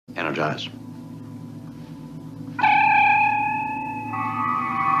Energize.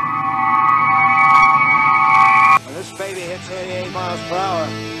 When this baby hits 88 miles per hour,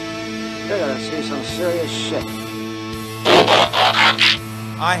 you're gonna see some serious shit.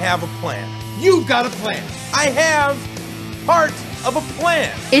 I have a plan. You've got a plan. I have part of a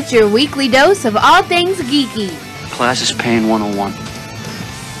plan. It's your weekly dose of all things geeky. Class is Pain 101.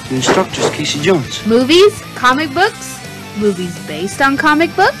 The instructor's Casey Jones. Movies, comic books, movies based on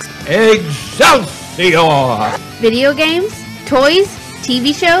comic books, Excelsior! video games, toys,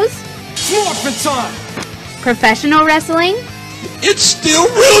 TV shows, Morphin' time! professional wrestling, It's still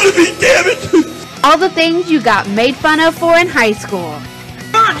real to me, damn it! all the things you got made fun of for in high school.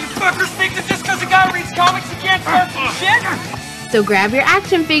 Come on, you fuckers think that just because a guy reads comics he can't start some shit? So grab your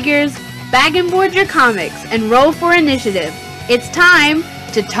action figures, bag and board your comics, and roll for initiative. It's time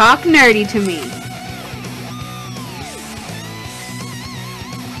to talk nerdy to me.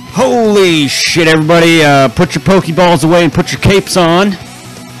 Holy shit, everybody. Put your Pokeballs away and put your capes on.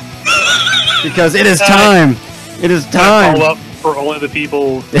 Because it is time. It is time. Follow up for only the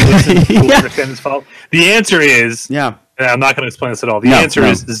people who listen who understand this follow. The answer is, and I'm not going to explain this at all. The answer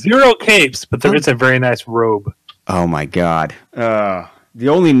is 0 capes, but there is a very nice robe. Oh my god. The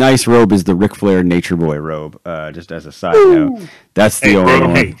only nice robe is the Ric Flair Nature Boy robe, just as a side note. That's the only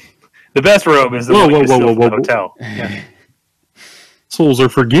one. The best robe is the one you steal from the hotel. Yeah. Souls are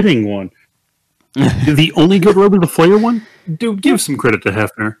forgetting one. The only good robe is the Flair one? Dude, give some credit to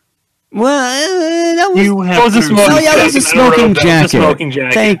Hefner. Well, that was a smoking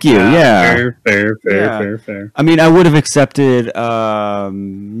jacket. Thank you. Yeah. Fair. I mean, I would have accepted.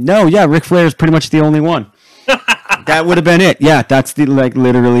 Ric Flair is pretty much the only one. That would have been it. Yeah, that's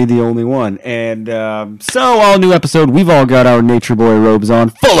literally the only one. And so, all new episode. We've all got our Nature Boy robes on,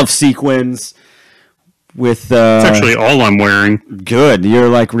 full of sequins. With it's actually all I'm wearing. Good. You're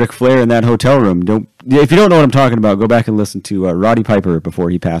like Ric Flair in that hotel room. If you don't know what I'm talking about, go back and listen to Roddy Piper before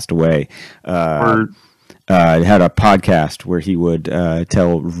he passed away. Had a podcast where he would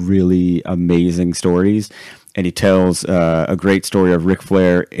tell really amazing stories, and he tells a great story of Ric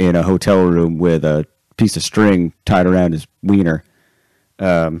Flair in a hotel room with a piece of string tied around his wiener.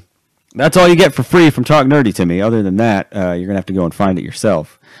 That's all you get for free from Talk Nerdy to me. Other than that, you're gonna have to go and find it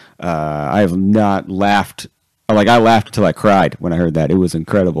yourself. I have not laughed. I laughed until I cried when I heard that. It was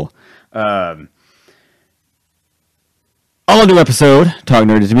incredible. All new episode, Talk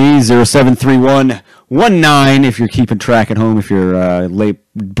Nerdy to me, 073119, if you're keeping track at home, if you're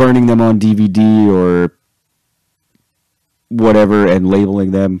burning them on DVD or whatever and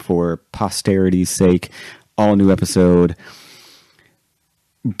labeling them for posterity's sake. All new episode.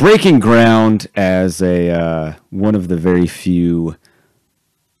 Breaking ground as one of the very few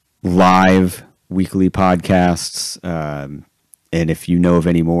live weekly podcasts, and if you know of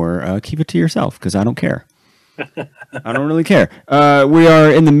any more, keep it to yourself because I don't care. I don't really care. We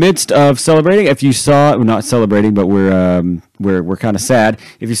are in the midst of celebrating. If you saw, we're not celebrating, but we're kind of sad.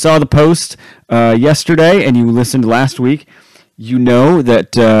 If you saw the post yesterday and you listened last week, you know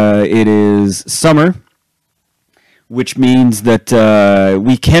that it is summer, which means that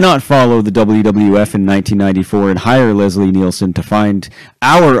we cannot follow the WWF in 1994 and hire Leslie Nielsen to find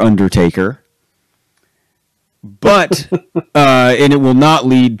our Undertaker. But, and it will not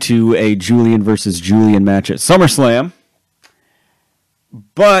lead to a Julian versus Julian match at SummerSlam.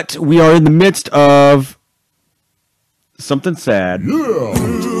 But we are in the midst of something sad. Yeah.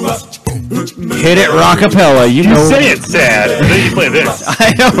 Hit it, Rockapella. You know, say it's sad, and then you play this.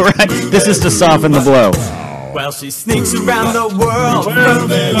 I know, right? This is to soften the blow. Well, she sneaks around the world from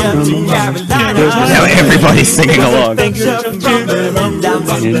Virginia to Carolina. Now everybody's singing along. Take you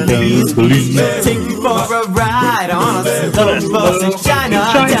for a ride on a slow bus in China.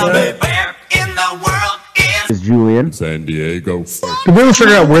 Tell me where in the world is Julian? San Diego. Did we ever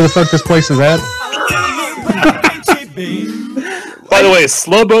figure out where the fuck this place is at? By the way,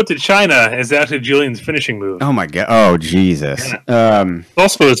 slow boat to China is actually Julian's finishing move. Oh my god! Oh Jesus!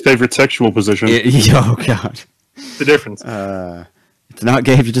 Also his favorite sexual position. Oh god! The difference. It's not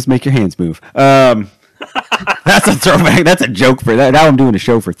gay if you just make your hands move. That's a throwback. That's a joke for that. Now I'm doing a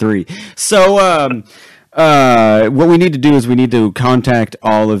show for 3. So what we need to do is we need to contact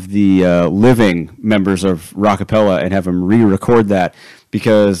all of the living members of Rockapella and have them re-record that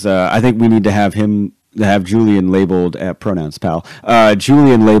because I think we need to have Julian labeled at pronouns, pal.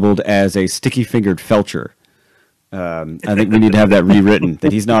 Julian labeled as a sticky-fingered felcher. I think we need to have that rewritten.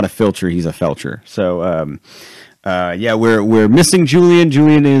 That he's not a filcher, he's a felcher. So, we're missing Julian.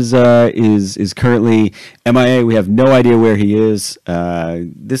 Julian is currently MIA. We have no idea where he is.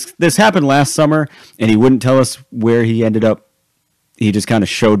 This happened last summer, and he wouldn't tell us where he ended up He just kind of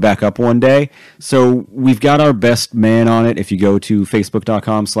showed back up one day. So we've got our best man on it. If you go to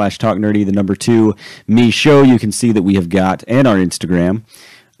facebook.com/talknerdy, the number 2 me show, you can see that we have got, and our Instagram,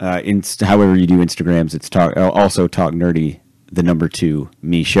 however you do Instagrams, it's also Talk Nerdy, the number 2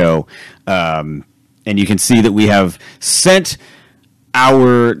 me show. And you can see that we have sent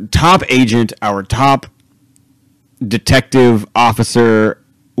our top agent, our top detective officer,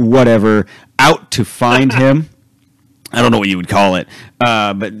 whatever, out to find him. I don't know what you would call it,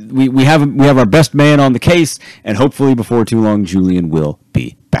 but we have our best man on the case, and hopefully before too long, Julian will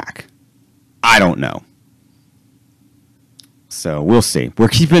be back. I don't know, so we'll see. We're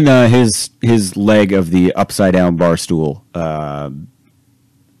keeping his leg of the upside down bar stool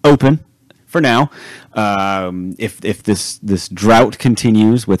open for now. If this drought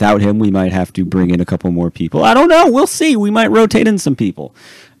continues without him, we might have to bring in a couple more people. I don't know. We'll see. We might rotate in some people.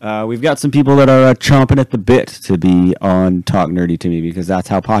 We've got some people that are chomping at the bit to be on Talk Nerdy to Me because that's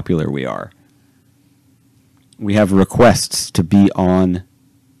how popular we are. We have requests to be on,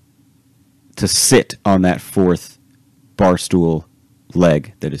 to sit on that 4th bar stool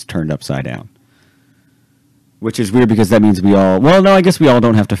leg that is turned upside down. Which is weird because that means I guess we all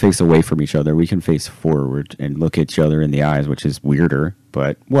don't have to face away from each other. We can face forward and look at each other in the eyes, which is weirder,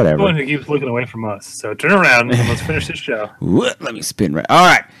 but whatever. The one who keeps looking away from us. So turn around and let's finish this show. Let me spin right. All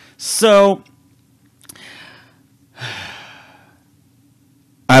right. So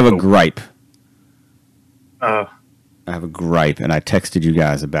I have a gripe. I have a gripe, and I texted you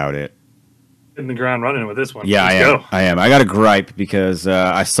guys about it. In the ground running with this one. Yeah, I am. I got a gripe because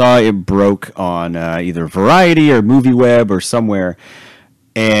I saw it broke on either Variety or MovieWeb or somewhere,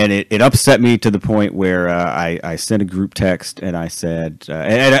 and it upset me to the point where I sent a group text and I said,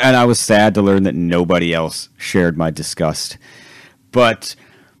 and I was sad to learn that nobody else shared my disgust. But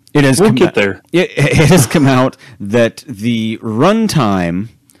it has get there. It has come out that the runtime,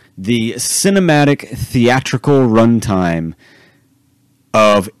 the cinematic theatrical runtime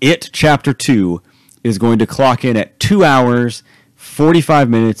of It Chapter 2 is going to clock in at 2 hours, 45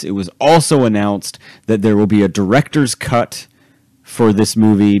 minutes. It was also announced that there will be a director's cut for this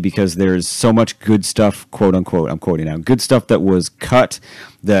movie because there's so much good stuff, quote unquote, I'm quoting now, good stuff that was cut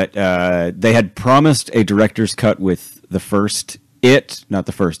that they had promised a director's cut with the first It, not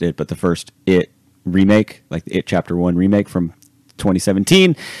the first It, but the first It remake, like the It Chapter 1 remake from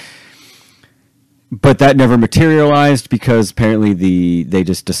 2017. But that never materialized because apparently they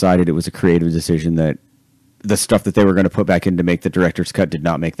just decided it was a creative decision that the stuff that they were going to put back in to make the director's cut did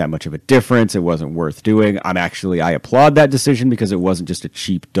not make that much of a difference. It wasn't worth doing. I applaud that decision because it wasn't just a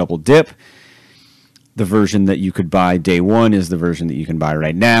cheap double dip. The version that you could buy day one is the version that you can buy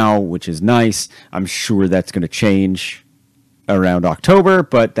right now, which is nice. I'm sure that's going to change around October,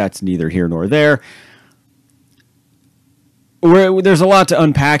 but that's neither here nor there. There's a lot to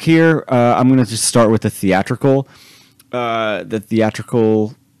unpack here. I'm going to just start with the theatrical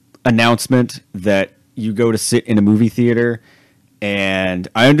announcement that you go to sit in a movie theater, and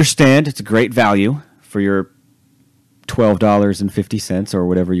I understand it's a great value for your $12.50 or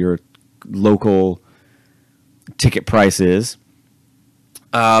whatever your local ticket price is.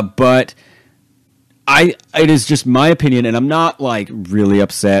 But it is just my opinion, and I'm not like really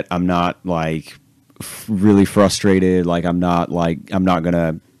upset. I'm not like really frustrated. Like I'm not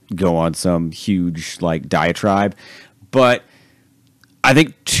gonna go on some huge like diatribe, but I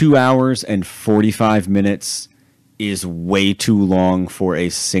think 2 hours and 45 minutes is way too long for a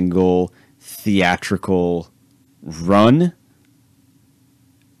single theatrical run,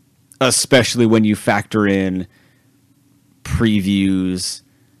 especially when you factor in previews,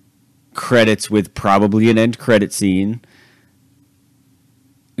 credits with probably an end credit scene,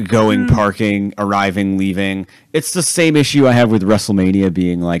 going, parking, arriving, leaving. It's the same issue I have with WrestleMania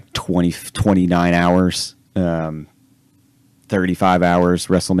being like 29 hours, 35 hours.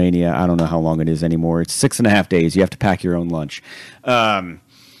 WrestleMania, I don't know how long it is anymore. It's 6.5 days. You have to pack your own lunch. I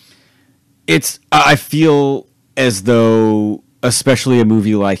feel as though, especially a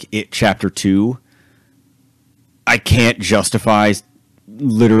movie like It Chapter 2, I can't justify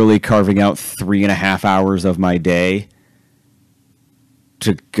literally carving out 3.5 hours of my day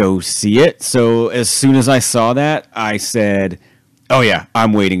to go see it. So as soon as I saw that, I said, "Oh yeah,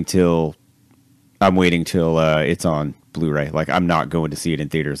 I'm waiting till it's on Blu-ray. Like I'm not going to see it in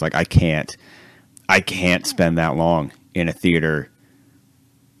theaters. Like I can't spend that long in a theater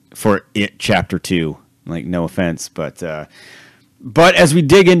for It Chapter 2. Like no offense, but as we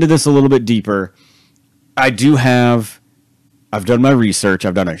dig into this a little bit deeper, I've done my research.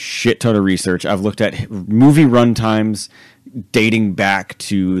 I've done a shit ton of research. I've looked at movie runtimes dating back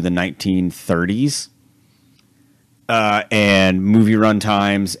to the 1930s. and movie run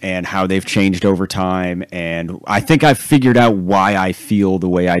times and how they've changed over time. And I think I've figured out why I feel the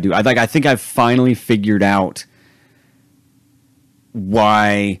way I do. I think I've finally figured out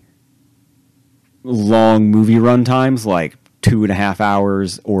why long movie run times, like 2.5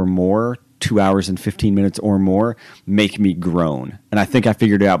 hours or more, 2 hours and 15 minutes or more, make me groan. And I think I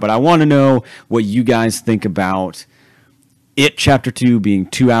figured it out. But I want to know what you guys think about It Chapter 2 being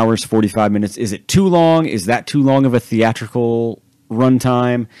 2 hours, 45 minutes. Is it too long? Is that too long of a theatrical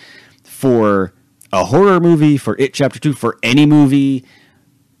runtime for a horror movie, for It Chapter 2, for any movie?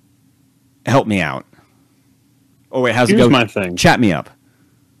 Help me out. Oh, wait, how's it go? Here's my thing. Chat me up.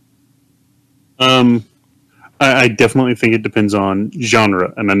 I definitely think it depends on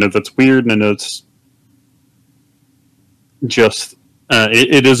genre, and I know that's weird, and I know it's just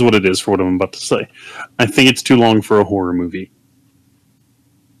it is what it is for what I'm about to say. I think it's too long for a horror movie.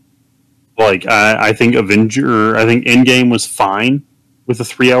 Like I think Endgame was fine with a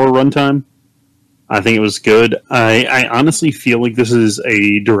 3-hour runtime. I think it was good. I honestly feel like this is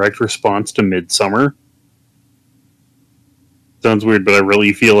a direct response to Midsommar. Sounds weird, but I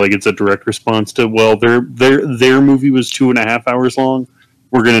really feel like it's a direct response to, well, their movie was 2.5 hours long.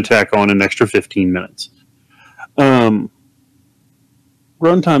 We're going to tack on an extra 15 minutes. Runtimes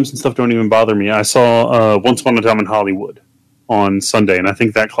and stuff don't even bother me. I saw Once Upon a Time in Hollywood on Sunday, and I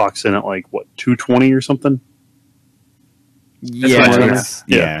think that clocks in at 2:20 or something.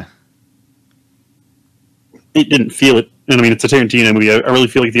 Yeah. It didn't feel it, and I mean it's a Tarantino movie. I really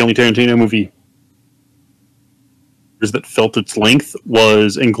feel like the only Tarantino movie that felt its length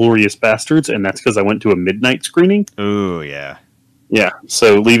was Inglourious Bastards, and that's because I went to a midnight screening. Oh yeah. Yeah,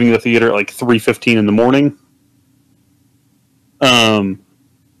 so leaving the theater at 3:15 in the morning.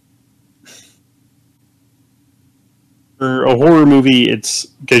 For a horror movie, it's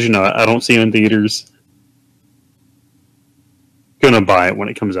because I don't see it in theaters. Gonna buy it when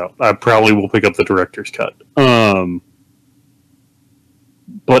it comes out. I probably will pick up the director's cut.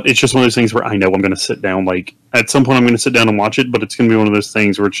 But it's just one of those things where I know I'm going to sit down. At some point, I'm going to sit down and watch it. But it's going to be one of those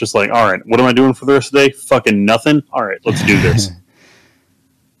things where it's just all right, what am I doing for the rest of the day? Fucking nothing. All right, let's do this.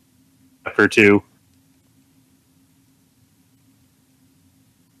 Chapter 2.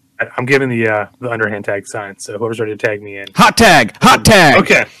 I'm giving the underhand tag sign, so whoever's ready to tag me in. Hot tag!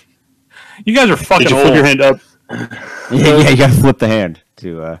 Okay. You guys are fucking Did you old. flip your hand up? Yeah, you got to flip the hand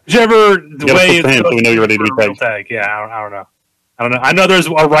to. Whichever way flip the hand so we know you're ready to be pegged. Tag. Yeah, I don't know. I know there's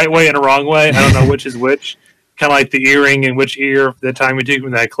a right way and a wrong way. I don't know which is which. Kind of like the earring and which ear the time we took from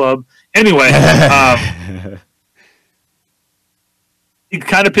that club. Anyway, you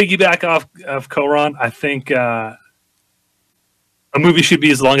kind of piggyback off Koran. I think a movie should be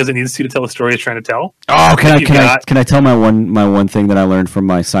as long as it needs to tell the story it's trying to tell. Oh, can I tell my one thing that I learned from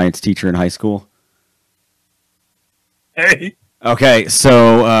my science teacher in high school? Hey. Okay,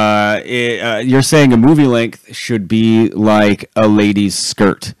 so you're saying a movie length should be like a lady's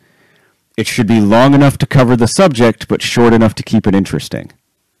skirt. It should be long enough to cover the subject, but short enough to keep it interesting.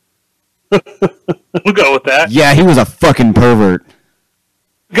 We'll go with that. Yeah, he was a fucking pervert.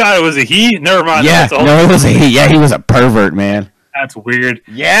 God, it was a he? Never mind. Yeah, it was a he. Yeah, he was a pervert, man. That's weird.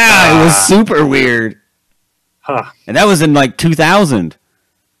 Yeah, it was super weird. Huh. And that was in 2000.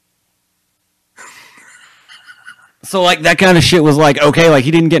 So that kind of shit was okay,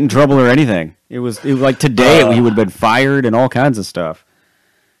 he didn't get in trouble or anything. It was today he would have been fired and all kinds of stuff.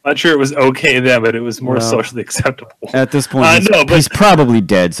 Not sure it was okay then, but it was more socially acceptable. At this point, he's probably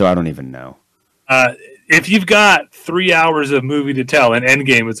dead, so I don't even know. If you've got 3 hours of movie to tell, and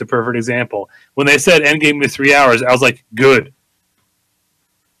Endgame is a perfect example. When they said Endgame was 3 hours, I was like, good.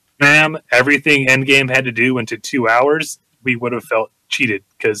 Ma'am, everything Endgame had to do into 2 hours, we would have felt cheated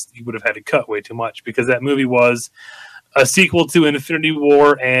because you would have had to cut way too much because that movie was a sequel to Infinity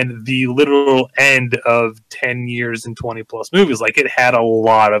War and the literal end of 10 years and 20 plus movies. It had a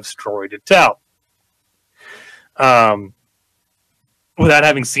lot of story to tell. Without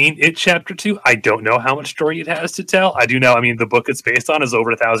having seen It Chapter 2, I don't know how much story it has to tell. I do know, the book it's based on is over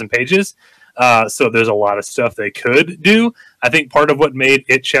 1,000 pages. So there's a lot of stuff they could do. I think part of what made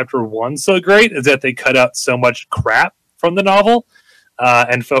It Chapter 1 so great is that they cut out so much crap from the novel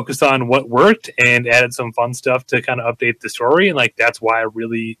and focused on what worked and added some fun stuff to kind of update the story. And that's why I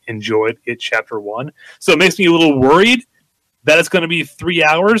really enjoyed It Chapter 1. So it makes me a little worried that it's going to be 3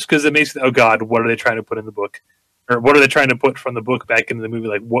 hours because it makes me, oh God, what are they trying to put in the book? Or what are they trying to put from the book back into the movie?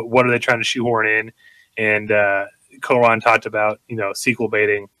 What are they trying to shoehorn in? And Koran talked about, sequel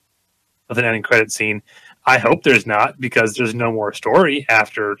baiting with an ending credit scene. I hope there's not because there's no more story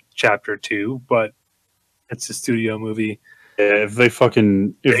after Chapter 2, but it's a studio movie. Yeah, if they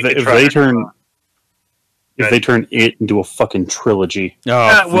if they turn it into a fucking trilogy.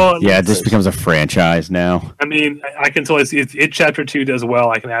 Yeah, it just becomes a franchise now. I mean, I can totally see it. Chapter 2 does well.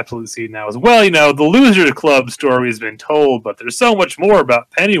 I can absolutely see it now as well. The Loser Club story has been told, but there's so much more about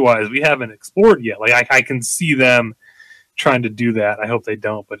Pennywise we haven't explored yet. Like, I can see them trying to do that. I hope they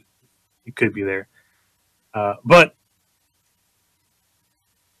don't, but it could be there. But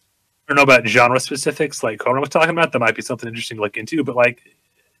I don't know about genre specifics like Conan was talking about. That might be something interesting to look into, but like,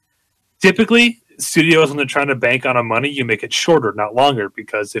 typically, studios, when they're trying to bank on a money, you make it shorter, not longer,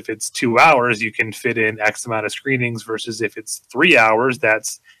 because if it's 2 hours, you can fit in X amount of screenings, versus if it's 3 hours,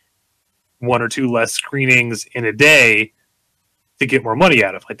 that's 1 or 2 less screenings in a day to get more money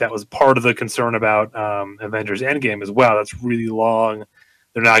out of. Like, that was part of the concern about Avengers Endgame as well. That's really long.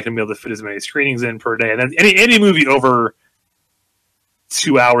 They're not going to be able to fit as many screenings in per day. And then any movie over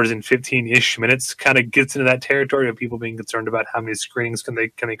 2 hours and 15-ish minutes kind of gets into that territory of people being concerned about how many screenings can they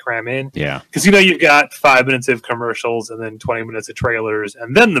cram in. Yeah. Because, you've got 5 minutes of commercials and then 20 minutes of trailers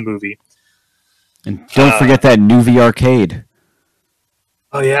and then the movie. And don't forget that Nuvi Arcade.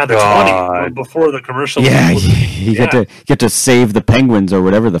 Oh, yeah, the 20 before the commercial. Yeah, you get to save the penguins or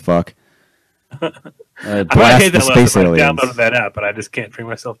whatever the fuck. Blast the space aliens. I downloaded that app, but I just can't bring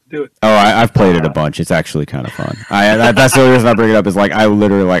myself to do it. Oh, I've played it a bunch. It's actually kind of fun. That's the only reason I bring it up is like I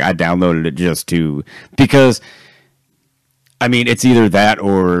literally I downloaded it just because I mean it's either that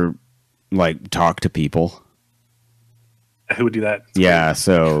or like talk to people. Who would do that? Yeah.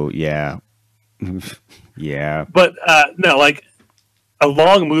 So yeah, yeah. But no, like a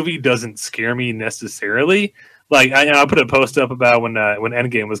long movie doesn't scare me necessarily. Like I put a post up about when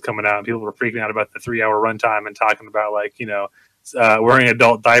Endgame was coming out, and people were freaking out about the 3-hour runtime and talking about wearing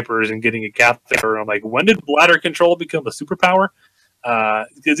adult diapers and getting a catheter. I'm like, when did bladder control become a superpower?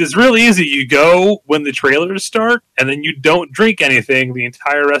 Because it's really easy. You go when the trailers start, and then you don't drink anything the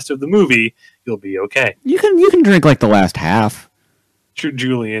entire rest of the movie. You'll be okay. You can drink like the last half. True,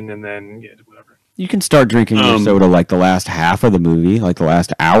 Julian, and then whatever. You can start drinking your soda like the last half of the movie, like the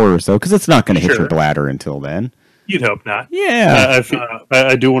last hour or so, because it's not going to hit your bladder until then. You'd hope not. Yeah.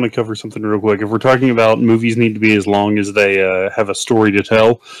 I do want to cover something real quick. If we're talking about movies need to be as long as they have a story to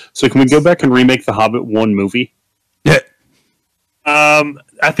tell, so can we go back and remake the Hobbit 1 movie? Yeah.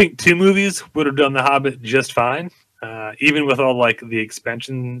 I think 2 movies would have done the Hobbit just fine, even with all like the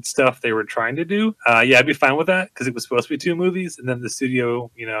expansion stuff they were trying to do. Yeah, I'd be fine with that because it was supposed to be 2 movies, and then the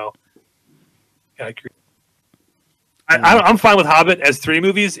studio, I'm fine with Hobbit as 3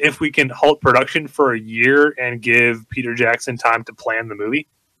 movies if we can halt production for a year and give Peter Jackson time to plan the movie.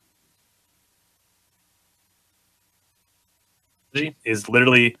 Is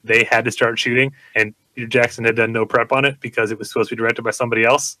literally they had to start shooting, and Peter Jackson had done no prep on it because it was supposed to be directed by somebody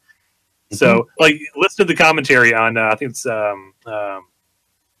else. Mm-hmm. So, listen to the commentary on I think it's they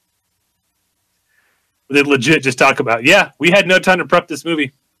legit just talk about we had no time to prep this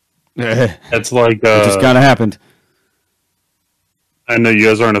movie. That's like it just kind of happened. I know you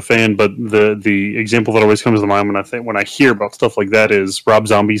guys aren't a fan, but the example that always comes to mind when I hear about stuff like that is Rob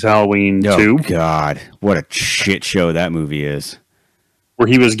Zombie's Halloween 2. Oh God, what a shit show that movie is. Where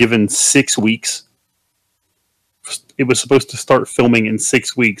he was given 6 weeks. It was supposed to start filming in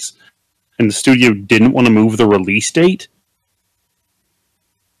 6 weeks, and the studio didn't want to move the release date.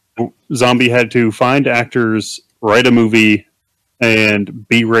 Zombie had to find actors, write a movie, and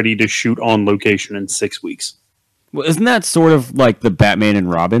be ready to shoot on location in 6 weeks. Well, isn't that sort of like the Batman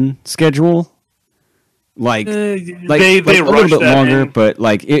and Robin schedule? Like they a little bit longer, in. but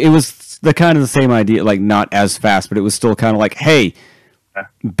like it was the kind of the same idea, like not as fast, but it was still kind of like, hey,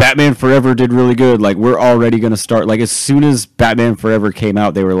 Batman Forever did really good. Like we're already going to start. Like as soon as Batman Forever came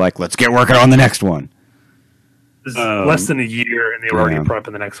out, they were like, let's get working on the next one. This is less than a year, and they were already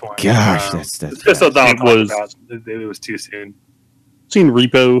prepping the next one. Gosh, that's just it was too soon. Seen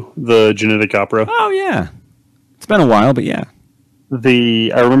Repo, the genetic opera? Oh yeah. It's been a while, but yeah.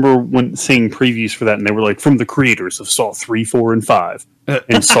 I remember seeing previews for that, and they were like, from the creators of Saw 3, 4, and 5.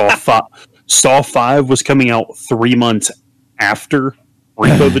 And Saw 5 was coming out 3 months after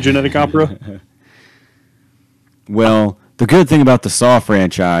Repo, the genetic opera. Well, the good thing about the Saw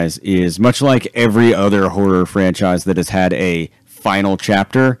franchise is, much like every other horror franchise that has had a final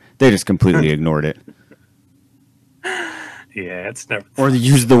chapter, they just completely ignored it. Yeah, it's never. Or they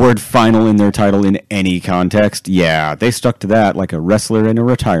use the word final in their title in any context. Yeah, they stuck to that like a wrestler in a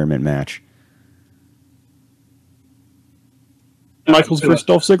retirement match. Michael's versus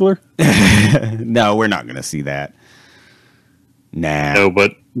Dolph Ziggler? No, we're not going to see that. Nah. No,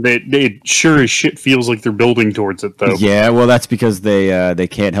 but they sure as shit feels like they're building towards it, though. Yeah, well, that's because they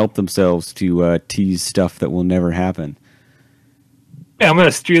can't help themselves to tease stuff that will never happen. Yeah, I'm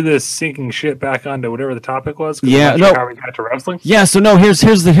gonna steer this sinking ship back onto whatever the topic was. 'Cause Yeah, I'm not sure no. how we got to wrestling. Yeah, so no, here's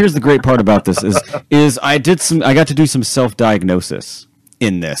the great part about this is I got to do some self-diagnosis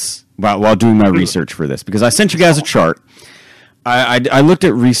in this while doing my research for this, because I sent you guys a chart. I looked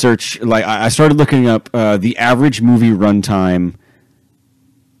at research, like I started looking up the average movie runtime,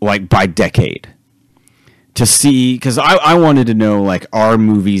 like by decade, to see, because I wanted to know, like, are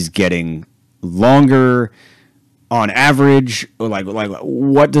movies getting longer on average? Like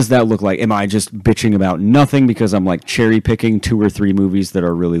what does that look like? Am I just bitching about nothing because I'm like cherry picking 2 or 3 movies that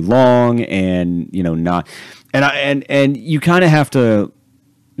are really long and not, and you kind of have to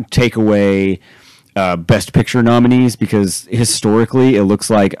take away Best Picture nominees, because historically it looks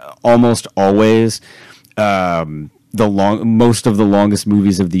like almost always most of the longest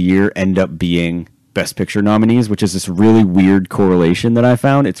movies of the year end up being Best Picture nominees, which is this really weird correlation that I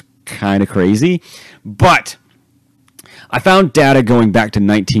found. It's kind of crazy, but I found data going back to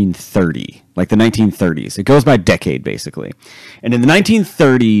 1930, like the 1930s. It goes by decade, basically. And in the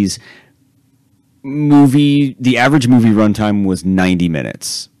 1930s, the average movie runtime was 90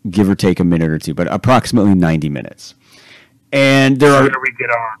 minutes, give or take a minute or two, but approximately 90 minutes. And there are... Where we get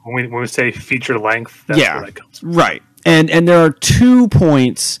our, when we say feature length, that's where that comes from. Right. And there are 2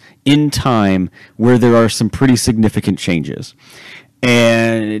 points in time where there are some pretty significant changes.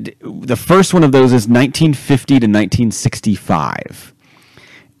 And the first one of those is 1950 to 1965.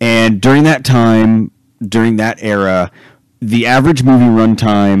 And during that time, during that era, the average movie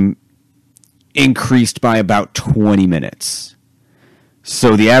runtime increased by about 20 minutes.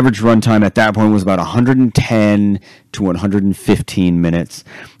 So the average runtime at that point was about 110 to 115 minutes.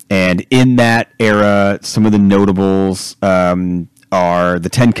 And in that era, some of the notables are The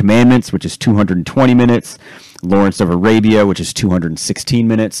Ten Commandments, which is 220 minutes, Lawrence of Arabia, which is 216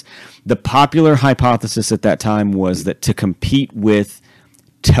 minutes. The popular hypothesis at that time was that to compete with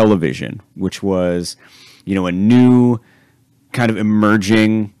television, which was, a new kind of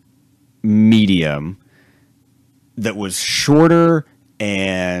emerging medium that was shorter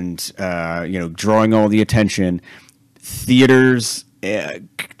and, drawing all the attention, theaters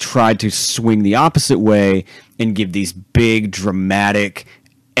tried to swing the opposite way and give these big, dramatic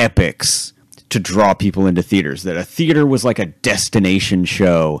epics to draw people into theaters. That a theater was like a destination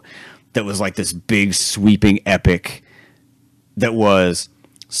show that was like this big, sweeping epic that was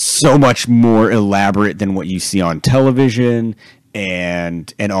so much more elaborate than what you see on television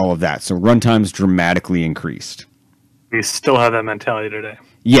and all of that. So runtimes dramatically increased. We still have that mentality today.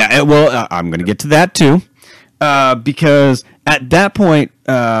 Yeah, well, I'm going to get to that too. Because at that point,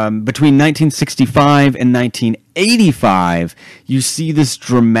 between 1965 and 1985, you see this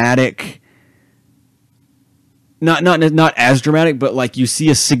dramatic, not as dramatic, but like you see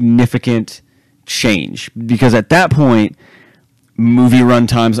a significant change. Because at that point, movie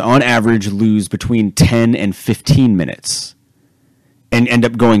runtimes on average lose between 10 and 15 minutes and end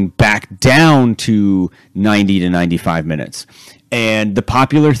up going back down to 90 to 95 minutes. And the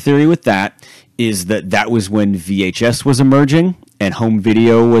popular theory with that is that was when VHS was emerging and home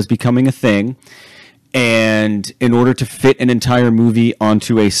video was becoming a thing. And in order to fit an entire movie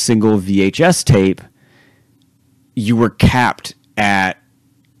onto a single VHS tape, you were capped at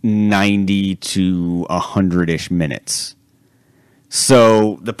 90 to 100-ish minutes.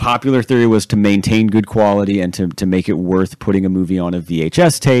 So the popular theory was to maintain good quality and to make it worth putting a movie on a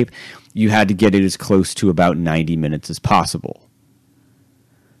VHS tape, you had to get it as close to about 90 minutes as possible.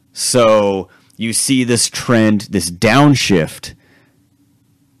 So you see this trend, this downshift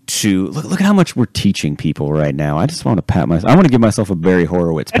to look at how much we're teaching people right now. I just want to pat myself. I want to give myself a Barry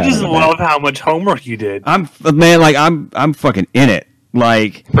Horowitz pat. I just love how much homework you did. I'm fucking in it.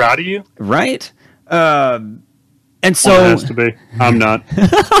 Like, proud of you, right? And so it has to be. I'm not.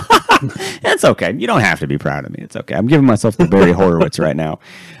 That's okay. You don't have to be proud of me. It's okay. I'm giving myself the Barry Horowitz right now,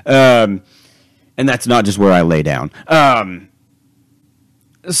 and that's not just where I lay down.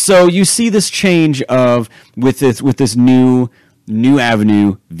 So you see this change with this new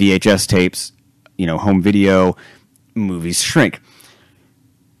avenue, VHS tapes, home video, movies shrink.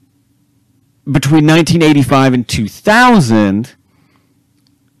 Between 1985 and 2000,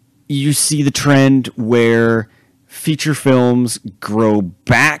 you see the trend where feature films grow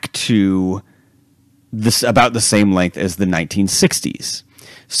back to about the same length as the 1960s.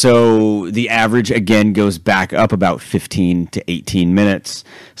 So the average, again, goes back up about 15 to 18 minutes.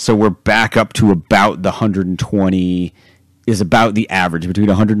 So we're back up to about the 120 is about the average. Between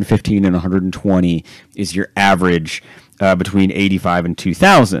 115 and 120 is your average between 85 and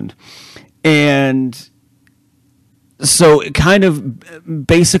 2000. And so kind of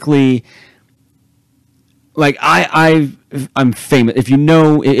basically like I'm famous. If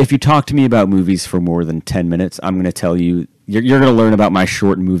you talk to me about movies for more than 10 minutes, I'm going to tell you, you're going to learn about my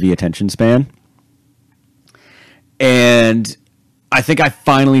short movie attention span. And I think I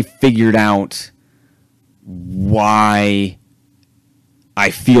finally figured out why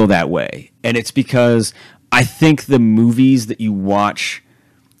I feel that way. And it's because I think the movies that you watch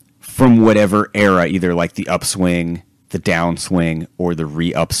from whatever era, either like the upswing, the downswing, or the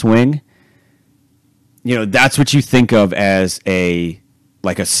re-upswing, that's what you think of as a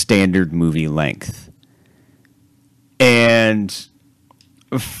standard movie length. And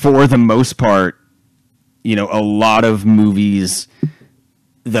for the most part, a lot of movies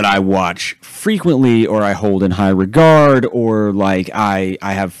that I watch frequently or I hold in high regard or like I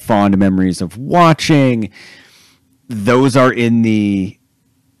have fond memories of watching, those are in the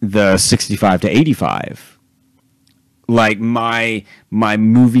 65 to 85. Like my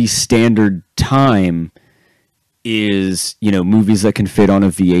movie standard time is, movies that can fit on a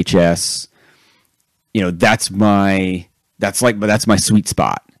VHS. That's my sweet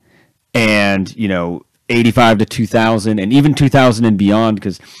spot. And, 85 to 2000 and even 2000 and beyond,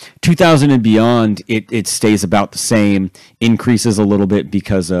 because 2000 and beyond, it stays about the same, increases a little bit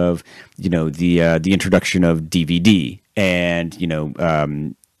because of, the introduction of DVD and,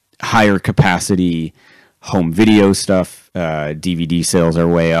 higher capacity home video stuff. DVD sales are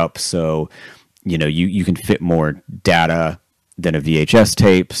way up, so you can fit more data than a VHS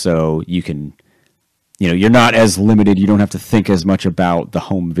tape, so you can, you're not as limited. You don't have to think as much about the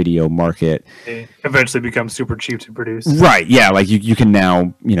home video market. It eventually becomes super cheap to produce. Right, yeah, like you can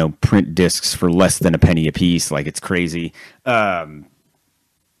now, print discs for less than a penny a piece, like it's crazy. I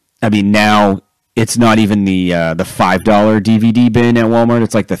mean, now it's not even the $5 DVD bin at Walmart.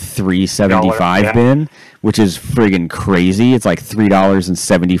 It's like the $3.75 bin, which is friggin' crazy. It's like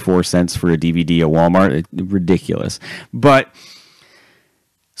 $3.74 for a DVD at Walmart. Ridiculous. But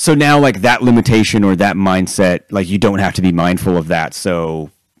so now, like, that limitation or that mindset, like, you don't have to be mindful of that.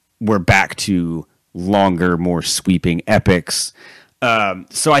 So we're back to longer, more sweeping epics.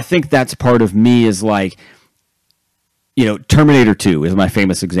 So I think that's part of me is like, Terminator 2 is my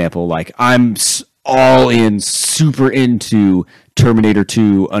famous example. Like, I'm all in, super into Terminator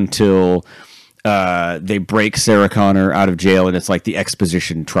 2 until they break Sarah Connor out of jail and it's like the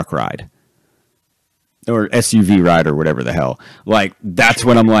exposition truck ride. Or SUV ride or whatever the hell. Like, that's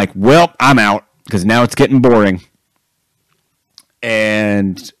when I'm like, well, I'm out, because now it's getting boring.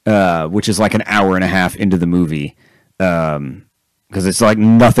 And, which is like an hour and a half into the movie. Because it's like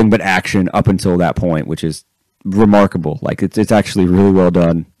nothing but action up until that point, which is remarkable. Like, it's actually really well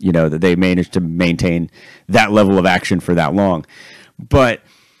done, that they managed to maintain that level of action for that long. But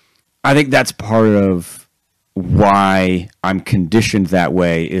I think that's part of why I'm conditioned that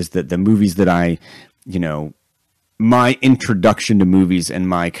way, is that the movies that I, my introduction to movies and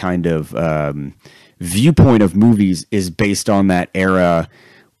my kind of viewpoint of movies is based on that era,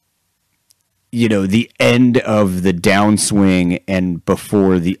 the end of the downswing and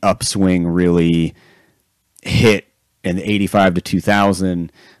before the upswing really hit in the 85 to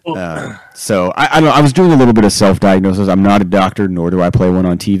 2000. So I don't know. I was doing a little bit of self-diagnosis. I'm not a doctor, nor do I play one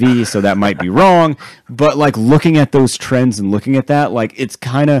on TV, so that might be wrong. But like looking at those trends and looking at that, like it's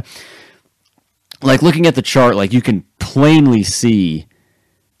kind of like looking at the chart, like you can plainly see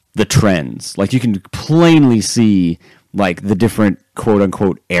the trends. Like you can plainly see like the different quote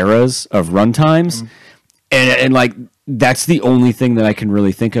unquote eras of runtimes. And like that's the only thing that I can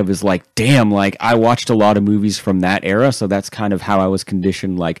really think of is like, damn, like I watched a lot of movies from that era, so that's kind of how I was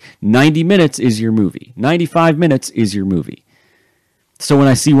conditioned. Like 90 minutes is your movie, 95 minutes is your movie. So when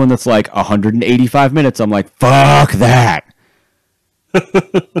I see one that's like 185 minutes, I'm like, fuck that.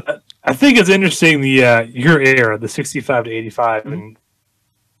 I think it's interesting the your era, the 65 to 85, and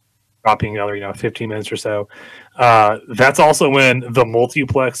dropping another 15 minutes or so. That's also when the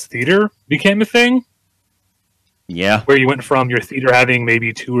multiplex theater became a thing. Yeah, where you went from your theater having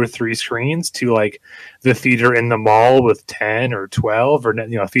maybe 2 or 3 screens to like the theater in the mall with 10 or 12, or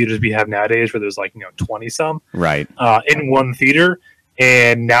theaters we have nowadays where there's like 20 some right in one theater.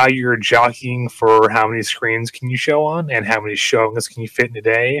 And now you're jockeying for how many screens can you show on and how many showings can you fit in a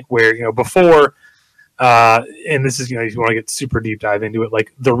day. Where before, and this is if you want to get super deep dive into it,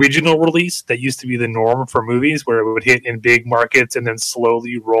 like the regional release that used to be the norm for movies, where it would hit in big markets and then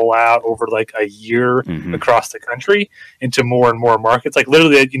slowly roll out over like a year across the country into more and more markets. Like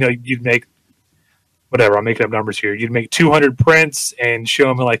literally, you'd make whatever, I'm making up numbers here. You'd make 200 prints and show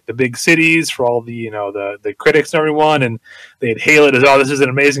them in like the big cities for all the, the critics and everyone. And they'd hail it as, oh, this is an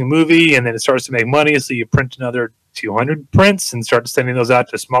amazing movie. And then it starts to make money. So you print another 200 prints and start sending those out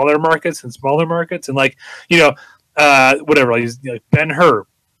to smaller markets. And like, whatever, like Ben-Hur.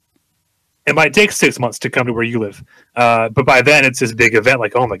 It might take 6 months to come to where you live. But by then it's this big event.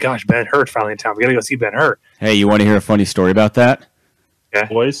 Like, oh my gosh, Ben-Hur's finally in town. We got to go see Ben-Hur. Hey, you want to hear a funny story about that? Yeah.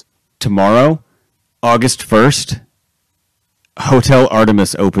 Boys? Tomorrow, August 1st, Hotel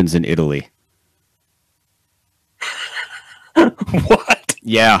Artemis opens in Italy. What?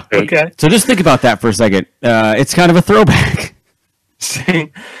 Yeah. Okay. So just think about that for a second. It's kind of a throwback.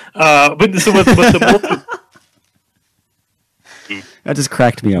 But so with the That just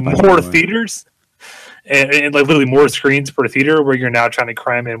cracked me up. more theaters and like literally more screens per theater, where you're now trying to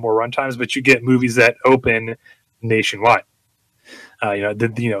cram in more runtimes, but you get movies that open nationwide.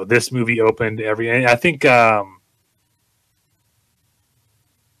 This movie opened I think it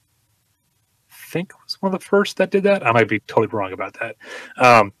was one of the first that did that. I might be totally wrong about that.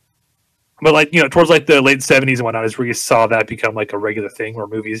 But like, towards like the late 70s and whatnot is where you saw that become like a regular thing where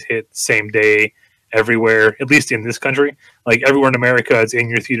movies hit same day everywhere, at least in this country. Like everywhere in America, it's in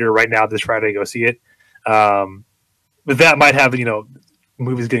your theater right now this Friday, go see it. But that might have,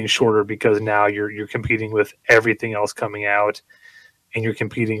 movies getting shorter because now you're competing with everything else coming out and you're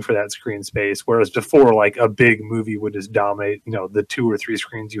competing for that screen space. Whereas before, like a big movie would just dominate, the 2 or 3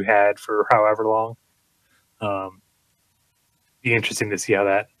 screens you had for however long. Be interesting to see how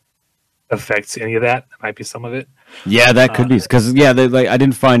that affects any of that. That might be some of it. Yeah, that could be because I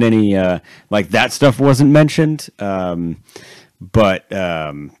didn't find any like that stuff wasn't mentioned. But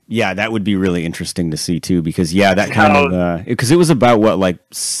that would be really interesting to see too because that kind of because it was about what like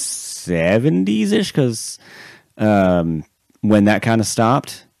 70s ish because when that kind of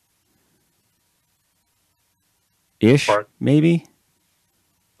stopped ish maybe.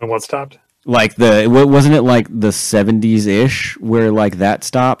 And what stopped? Like wasn't it like the 70s ish where like that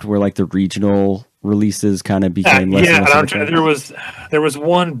stopped where like the regional releases kind of became less and less there was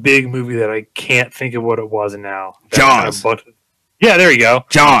one big movie that I can't think of what it was now. Jaws. Yeah, there you go.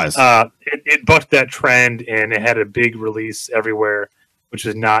 Jaws. It bucked that trend and it had a big release everywhere, which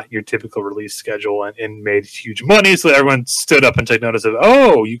is not your typical release schedule, and made huge money. So everyone stood up and took notice of,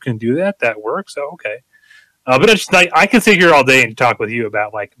 oh, you can do that? That works? Oh, okay. But it's like I can sit here all day and talk with you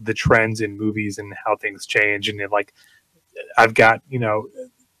about like the trends in movies and how things change, and then, like I've got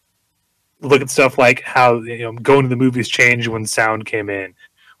look at stuff like how going to the movies changed when sound came in,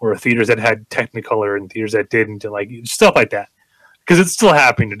 or theaters that had Technicolor and theaters that didn't, and like stuff like that, because it's still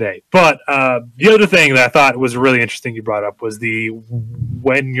happening today. But the other thing that I thought was really interesting you brought up was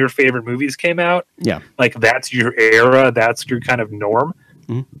when your favorite movies came out. Yeah, like that's your era, that's your kind of norm.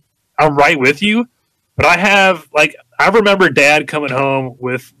 Mm-hmm. I'm right with you. But I remember Dad coming home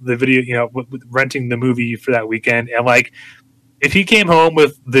with the video, with renting the movie for that weekend. And like, if he came home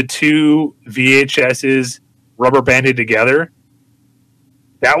with the 2 VHSs rubber banded together,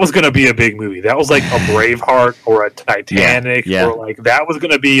 that was going to be a big movie. That was like a Braveheart or a Titanic, or like that was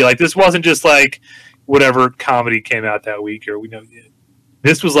going to be like, this wasn't just like whatever comedy came out that week, or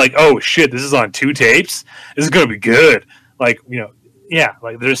this was like, oh shit, this is on 2 tapes. This is going to be good. Like,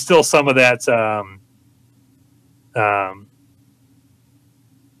 like there's still some of that,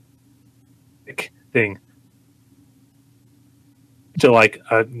 thing to like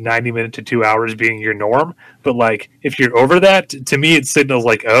a 90-minute to 2 hours being your norm, but like if you're over that, to me it signals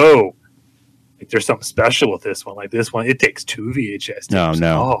like, oh, like there's something special with this one. Like this one, it takes 2 VHS tapes.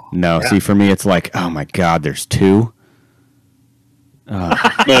 No. Yeah. See, for me it's like, oh my god, there's 2. Do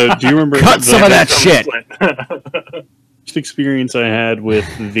you remember cut some of that shit? First experience I had with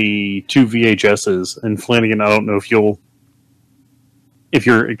the 2 VHSs, and Flanagan, I don't know if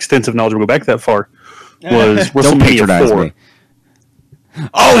your extensive knowledge will go back that far, was WrestleMania 4. Me.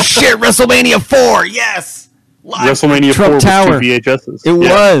 Oh shit, WrestleMania 4, yes! Live WrestleMania Trump 4 Tower. Was 2 VHSs. It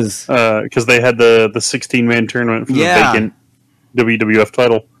was. Because they had the 16-man tournament for the vacant WWF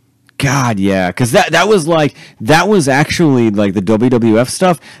title. God, yeah, because that was actually like the WWF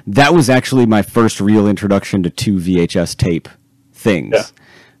stuff. That was actually my first real introduction to 2 VHS tape things,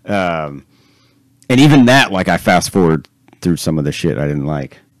 and even that, like, I fast forward through some of the shit I didn't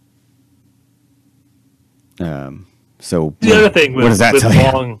like. So the other thing what does that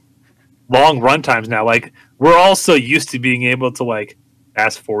tell you? Long run times now, like we're all so used to being able to like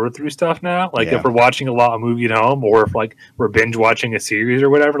fast forward through stuff now. Like if we're watching a lot of movie at home, or if like we're binge watching a series or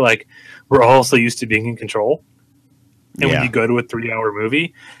whatever, like we're also used to being in control. And when you go to a 3-hour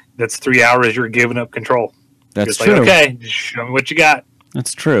movie, that's 3 hours you're giving up control. That's true. Like, okay, just show me what you got.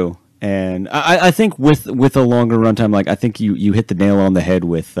 That's true. And I think with a longer runtime, like I think you hit the nail on the head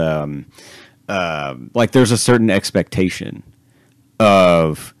with like there's a certain expectation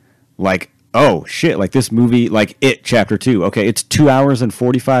of like, oh shit, like this movie, like It Chapter 2, okay, it's 2 hours and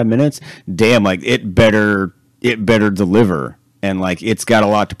 45 minutes. Damn, like it better deliver, and like it's got a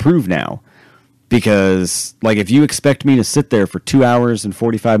lot to prove now. Because like if you expect me to sit there for 2 hours and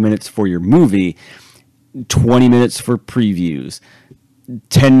 45 minutes for your movie, 20 minutes for previews,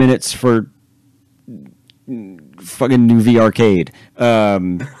 10 minutes for fucking New V Arcade,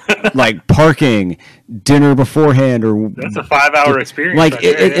 like parking, dinner beforehand, or That's a 5-hour experience. like right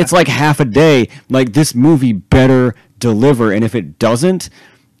there, it's like half a day. Like this movie better deliver, and if it doesn't,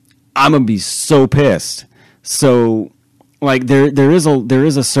 I'm gonna be so pissed. So like there is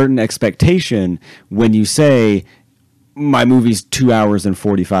a certain expectation when you say my movie's 2 hours and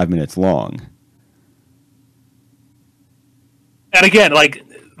 45 minutes long. And again, like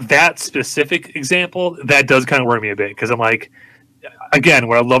that specific example, that does kind of worry me a bit because I'm like, again,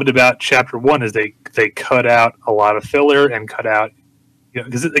 what I loved about Chapter 1 is they cut out a lot of filler and cut out,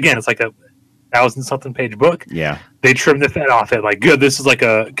 because again, it's like a 1,000-something page book. Yeah, they trimmed the fat off it. Like, good, this is like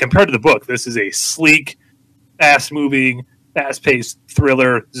compared to the book, this is a sleek, fast-moving, fast-paced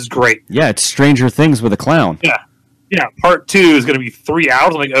thriller. This is great. Yeah, it's Stranger Things with a clown. Yeah. Part 2 is going to be 3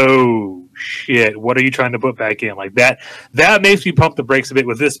 hours. I'm like, oh shit, what are you trying to put back in? Like that makes me pump the brakes a bit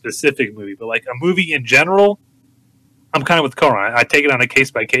with this specific movie. But like a movie in general, I'm kind of with Corin. I take it on a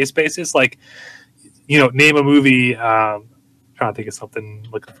case-by-case basis. Like, name a movie. Trying to think of something.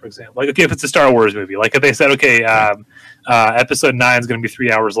 Looking for example, like, okay, if it's a Star Wars movie, like if they said, okay, episode 9 is going to be 3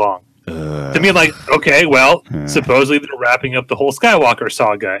 hours long. To me, like, okay, well, supposedly they're wrapping up the whole Skywalker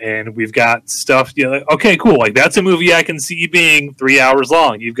saga, and we've got stuff. Like, okay, cool. Like, that's a movie I can see being 3 hours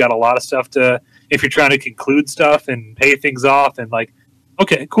long. You've got a lot of stuff if you're trying to conclude stuff and pay things off, and like,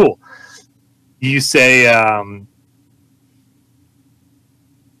 okay, cool. You say,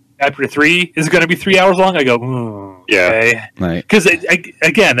 Chapter 3 is going to be 3 hours long. I go, okay. Right. Because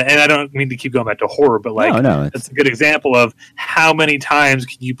again, and I don't mean to keep going back to horror, but like, that's a good example of how many times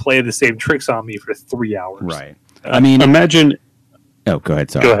can you play the same tricks on me for 3 hours. Right. I mean, imagine. Oh, go ahead.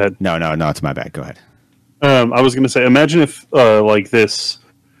 Sorry. Go ahead. No, it's my bad. Go ahead. I was going to say, imagine if like this,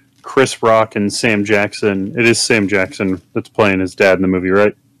 Chris Rock and Sam Jackson. It is Sam Jackson that's playing his dad in the movie,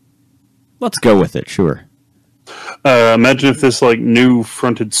 right? Let's go with it. Sure. Imagine if this like new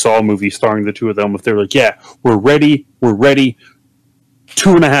fronted Saw movie starring the two of them, if they're like, yeah, we're ready,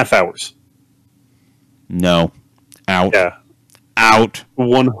 2.5 hours. No. Out. Yeah. Out.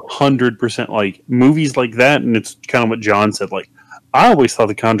 100%. Like movies like that, and it's kind of what John said. Like, I always thought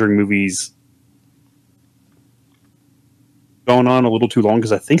the Conjuring movies going on a little too long,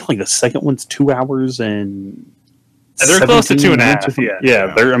 because I think like the second one's 2 hours and they're close to 2.5.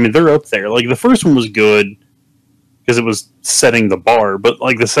 Yeah, they're up there. Like the first one was good because it was setting the bar, but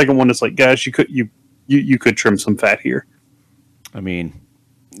like the second one, it's like, gosh, you could trim some fat here. I mean,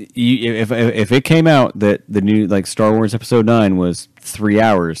 if it came out that the new like Star Wars Episode 9 was 3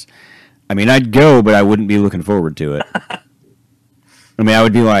 hours, I mean, I'd go, but I wouldn't be looking forward to it. I mean, I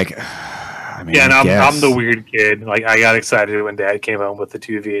would be like, and I'm the weird kid. Like, I got excited when Dad came home with the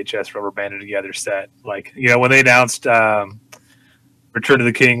 2 VHS rubber banded together set. Like, when they announced Return of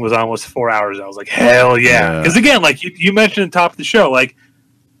the King was almost 4 hours, I was like, hell yeah! Because again, like you mentioned at the top of the show, like,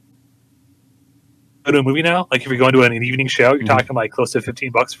 go to a movie now. Like, if you're going to an evening show, you're talking like close to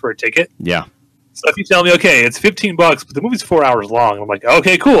 $15 for a ticket. Yeah. So if you tell me, okay, it's $15, but the movie's 4 hours long, I'm like,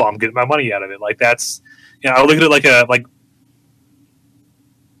 okay, cool. I'm getting my money out of it. Like, that's, I look at it like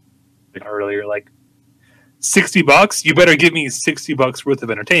earlier, like $60. You better give me $60 worth of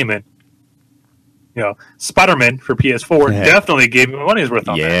entertainment. Spider-Man for PS4 definitely gave me my money's worth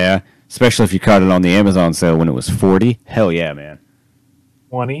on that. Yeah, especially if you caught it on the Amazon sale when it was $40. Hell yeah, man.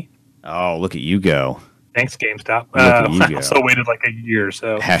 20. Oh, look at you go. Thanks, GameStop. I also waited like a year or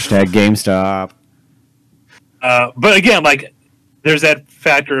so. Hashtag GameStop. But again, like, there's that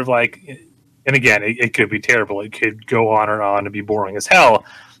factor of like, and again, it could be terrible. It could go on and on and be boring as hell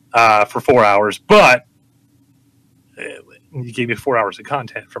for 4 hours. But you gave me 4 hours of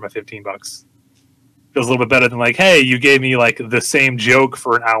content for my $15. Feels a little bit better than like, hey, you gave me like the same joke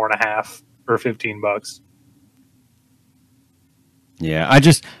for an hour and a half for $15. Yeah,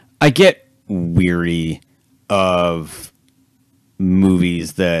 I get weary of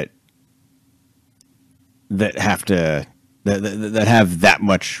movies that have to that have that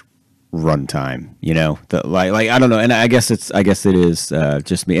much runtime. That like I don't know, and I guess it is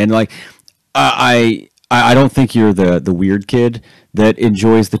just me, and like I don't think you're the weird kid that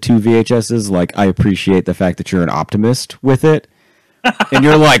enjoys the 2 VHSs. Like, I appreciate the fact that you're an optimist with it. and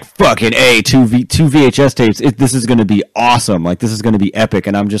you're like, fucking two VHS tapes. This is going to be awesome. Like, this is going to be epic.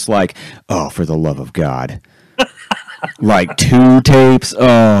 And I'm just like, oh, for the love of God. Like 2 tapes.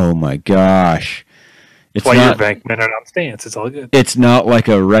 Oh my gosh. It's That's why not, you're bank minute on stance. It's all good. it's not like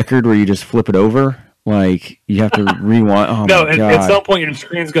a record where you just flip it over. Like, you have to rewind. Oh No, my at God. some point your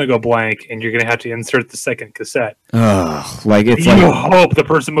screen's going to go blank, and you're going to have to insert the second cassette. Ugh, like, it's You like, hope the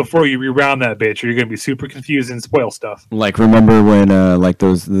person before you rewound that bitch, or you're going to be super confused and spoil stuff. like, remember when, like,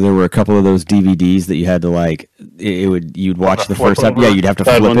 there were a couple of those DVDs that you had to, like, you'd watch the flip first episode. over? Yeah, you'd have to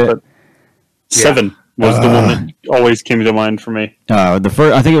Bad flip one, it. but 7 was the one that always came to mind for me. The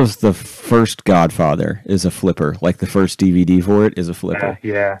first, I think it was the first Godfather is a flipper. Like, the first DVD for it is a flipper.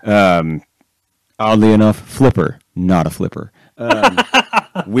 Yeah. Oddly enough, flipper, not a flipper.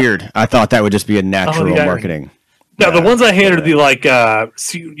 Weird. I thought that would just be a natural yeah. marketing. Now, the ones I hate are the, like,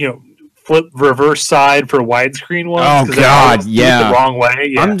 flip reverse side for widescreen ones. Oh, 'cause they God, always do it yeah. the wrong way.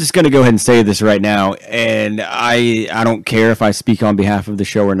 Yeah. I'm just going to go ahead and say this right now, and I don't care if I speak on behalf of the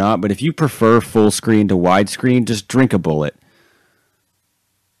show or not, but if you prefer full screen to widescreen, just drink a bullet.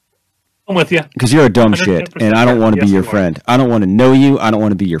 I'm with you. Because you're a dumb shit, 110% and I don't want to yes, be your you are. friend. I don't want to know you. I don't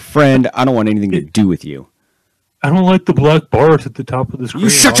want to be your friend. I don't want anything to do with you. I don't like the black bars at the top of the screen. You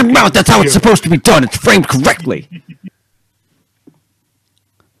shut your mouth. That's how it's supposed to be done. It's framed correctly.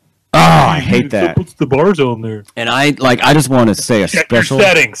 Oh, I hate that. Puts the bars on there. And I just want to say a Check special. your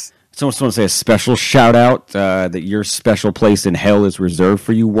settings. So I just want to say a special shout out that your special place in hell is reserved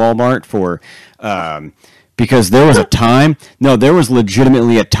for you, Walmart, for because there was a time. No, there was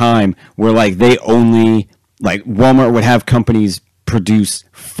legitimately a time where like they only like Walmart would have companies produce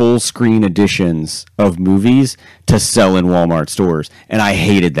full screen editions of movies to sell in Walmart stores, and I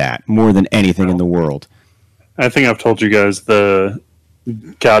hated that more than anything in the world. I think I've told you guys the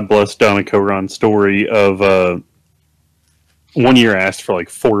God bless Donna Coron story of one year I asked for like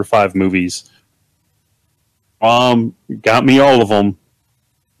 4 or 5 movies. Got me all of them,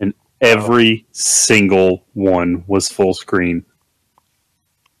 and every single one was full screen.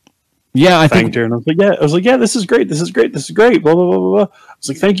 Yeah, I Thanked think. her, and I was like, yeah, this is great, this is great, this is great. Blah blah blah blah blah. I was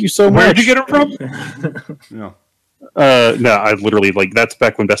like, thank you so much. Where'd you get them from? No. No, I literally like that's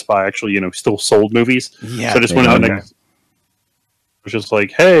back when Best Buy actually still sold movies. Yeah, So I just went in okay. and was just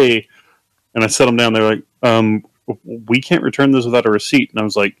like, hey, and I set them down. They're like, we can't return those without a receipt. And I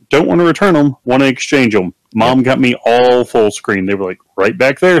was like, don't want to return them, want to exchange them. Mom got me all full screen. They were like, right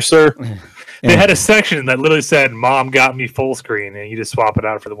back there, sir. They had a section that literally said, Mom got me full screen, and you just swap it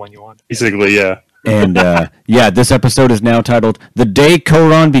out for the one you want. Basically, yeah. And yeah, this episode is now titled "The Day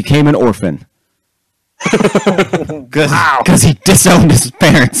Coron Became an Orphan." Because he disowned his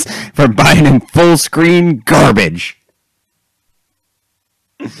parents for buying him full screen garbage.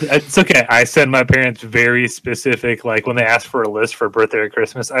 It's okay. I send my parents very specific, like when they ask for a list for birthday or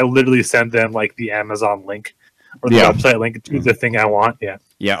Christmas, I literally send them like the Amazon link or the Yeah. website link to the thing I want. Yeah.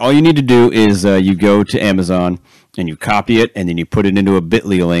 Yeah, all you need to do is you go to Amazon and you copy it and then you put it into a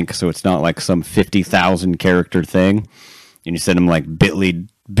Bitly link, so it's not like some 50,000 character thing. And you send them like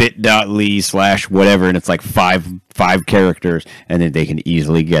bit.ly/whatever, and it's like five characters, and then they can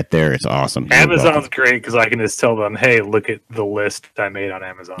easily get there. It's awesome. You're Amazon's welcome. great because I can just tell them, hey, look at the list I made on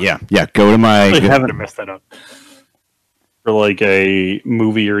Amazon. Yeah, go to my. Like, I haven't to mess that up. for like a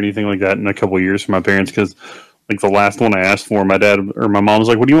movie or anything like that in a couple of years for my parents because like the last one I asked for, my dad or my mom was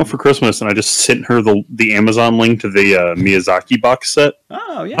like, "What do you want for Christmas?" And I just sent her the Amazon link to the Miyazaki box set.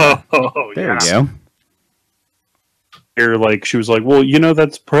 Oh yeah, there yeah. we go. Or like she was like, "Well,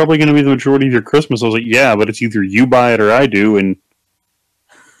 that's probably going to be the majority of your Christmas." I was like, "Yeah, but it's either you buy it or I do, and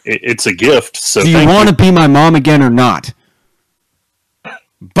it's a gift." So Do you want to be my mom again or not?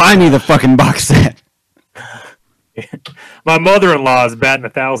 Buy me the fucking box set. My mother-in-law is batting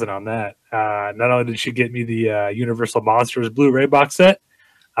 1,000 on that. Not only did she get me the Universal Monsters Blu-ray box set,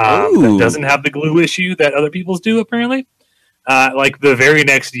 Ooh. that doesn't have the glue issue that other people's do, apparently. Like the very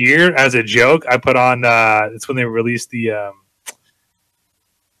next year, as a joke, I put on. It's when they released the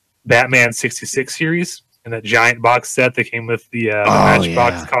Batman '66 series and that giant box set that came with the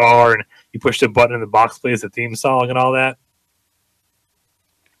Matchbox yeah. car, and you pushed a button and the box plays the theme song and all that.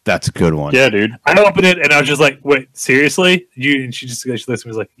 That's a good one. Yeah, dude. I opened it and I was just like, "Wait, seriously?" And she looked at me and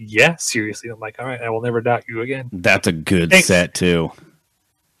was like, "Yeah, seriously." I'm like, "All right, I will never doubt you again." That's a good Thanks. set too.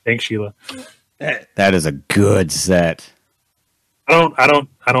 Thanks, Sheila. That is a good set. I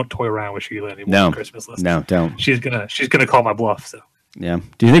don't toy around with Sheila anymore. No. On Christmas list. No, don't. She's gonna call my bluff. So Yeah.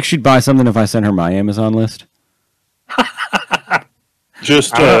 Do you think she'd buy something if I sent her my Amazon list?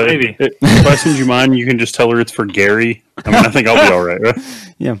 Just maybe. if I send you mine, you can just tell her it's for Gary. I mean, I think I'll be all right. Right?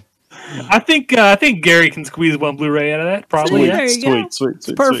 Yeah. I think Gary can squeeze one Blu-ray out of that. Probably. There you go. Sweet.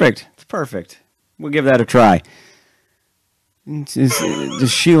 It's perfect. It's perfect. We'll give that a try.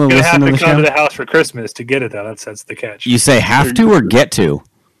 Does Sheila Gonna have listen to to the come show? to the house for Christmas to get it, though. That's the catch. You say have to or get to?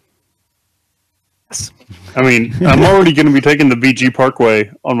 I mean, I'm already going to be taking the BG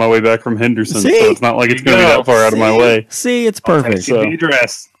Parkway on my way back from Henderson, See? so it's not like it's There going you to be go. that far out of my way. See, it's perfect. Text you the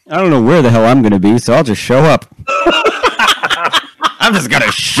address. I don't know where the hell I'm going to be, so I'll just show up. I'm just going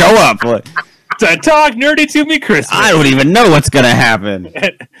to show up. What? To talk nerdy to me Christmas. I don't even know what's going to happen.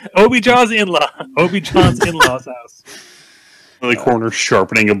 At John's in-law's house. In the corner,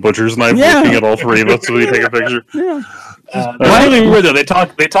 sharpening a butcher's knife, Yeah. looking at all three of us so we take a picture. It's really weird though. They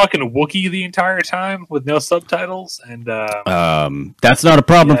talk in Wookiee the entire time with no subtitles, and That's not a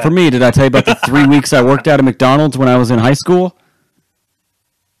problem for me. Did I tell you about the 3 weeks I worked at a McDonald's when I was in high school?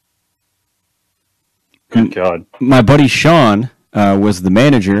 Good God. My buddy Sean was the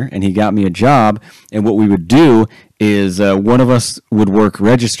manager, and he got me a job. And what we would do is one of us would work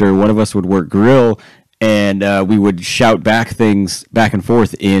register, one of us would work grill, and we would shout back things back and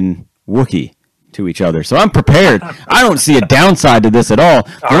forth in Wookiee to each other. So I'm prepared. I don't see a downside to this at all.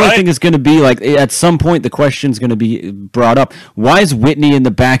 The only thing is going to be like at some point the question's going to be brought up. Why is Whitney in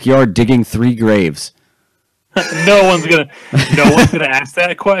the backyard digging 3 graves? no one's gonna ask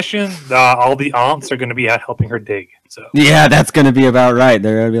that question. All the aunts are gonna be out helping her dig. So Yeah, that's going to be about right.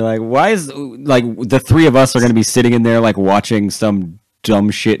 They're going to be like, why is like the 3 of us are going to be sitting in there like watching some dumb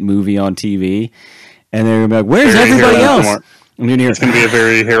shit movie on TV, and they're going to be like, where's Very everybody Harold else? Kumar. And then you're- It's going to be a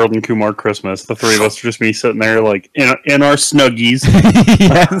very Harold and Kumar Christmas. The three of us are just me sitting there like in our snuggies.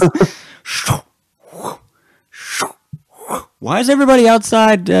 Yes. Why is everybody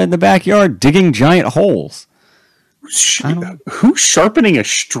outside in the backyard digging giant holes? Who's sharpening a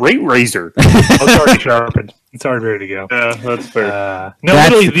straight razor? it's already sharpened. It's already ready to go. Yeah, that's fair. No,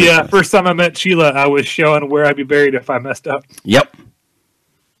 That's literally, the the first time I met Sheila, I was showing where I'd be buried if I messed up. Yep.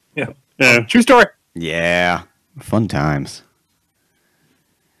 Yeah, Yeah. true story. Yeah. Fun times.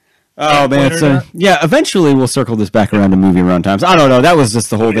 Oh man, Pointer down? eventually we'll circle this back around to movie runtimes. I don't know. That was just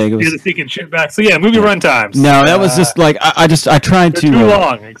the whole thing. It You're was, the thinking shit back. So yeah, movie runtimes. no, that was just like I tried They're to too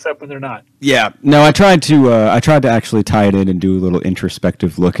long, except when they're not. Yeah, no, I tried to actually tie it in and do a little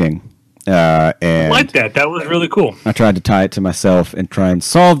introspective looking, and I like that. That was really cool. I tried to tie it to myself and try and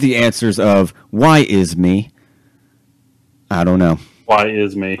solve the answers of why is me. I don't know. Why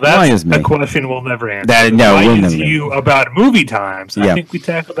is me? Why is me? a question we'll never answer. No, why we'll is never you about movie times? Yeah. I think we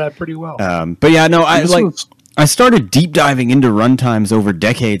tackled that pretty well. But yeah, no, I This like. was- I started deep diving into runtimes over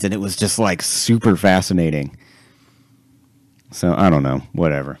decades, and it was just like super fascinating. So I don't know,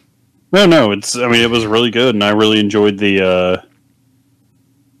 whatever. No, it's. I mean, it was really good, and I really enjoyed the.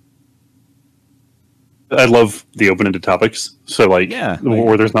 I love the open-ended topics. So like, Yeah,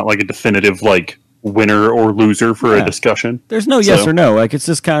 where there's not like a definitive like winner or loser for Yeah. a discussion. There's no yes So- or no. Like it's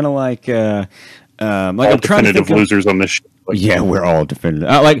just kind of like All I'm trying to definitive think of, losers on this. Yeah, we're all definitive.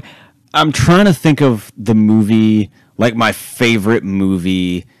 Like I'm trying to think of the movie, like my favorite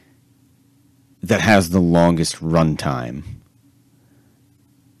movie that has the longest runtime.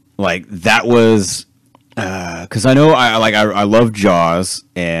 Like that was because I know I love Jaws,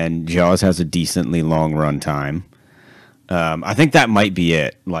 and Jaws has a decently long runtime. I think that might be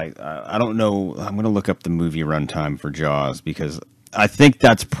it. Like I don't know. I'm gonna look up the movie runtime for Jaws because I think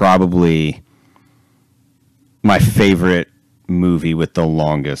that's probably my favorite movie with the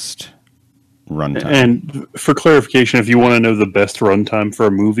longest runtime. And for clarification, if you want to know the best runtime for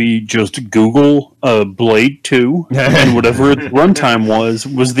a movie, just Google Blade 2, and whatever its runtime was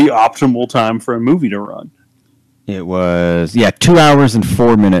the optimal time for a movie to run. It was 2 hours and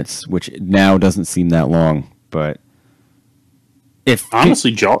 4 minutes, which now doesn't seem that long, but if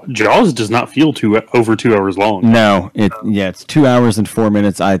Honestly, Jaws does not feel over 2 hours long. no, it's 2 hours and 4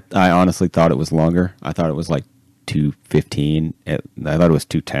 minutes. I honestly thought it was longer. I thought it was like 2:15. I thought it was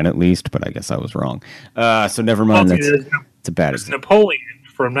 2:10 at least, but I guess I was wrong. So never mind. It's a bad There's example. Napoleon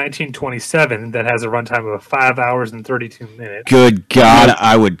from 1927 that has a runtime of 5 hours and 32 minutes. Good God,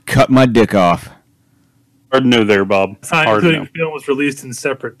 I would cut my dick off. Hard to know there, Bob. It's not Hard to including know. film was released in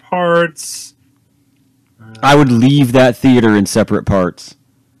separate parts. I would leave that theater in separate parts.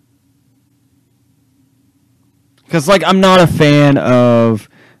 Because, like, I'm not a fan of,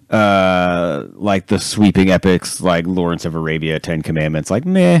 like, the sweeping epics like Lawrence of Arabia, Ten Commandments. Like,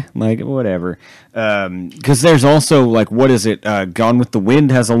 meh, like, whatever. Because there's also, like, what is it? Gone with the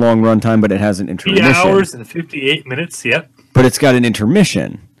Wind has a long runtime, but it has an 3 intermission. hours and 58 minutes, yep. But it's got an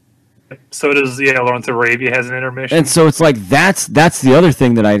intermission. So does, Lawrence of Arabia has an intermission. And so it's like that's the other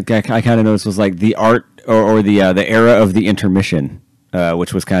thing that I kind of noticed was like the art or the era of the intermission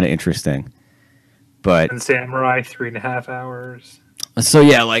which was kind of interesting. But And Samurai 3.5 hours. so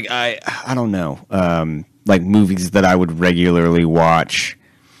yeah, like I don't know, like movies that I would regularly watch.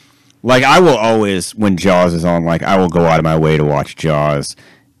 Like I will always, when Jaws is on, like I will go out of my way to watch Jaws,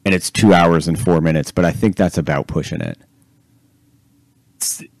 and it's 2 hours and 4 minutes. But I think that's about pushing it.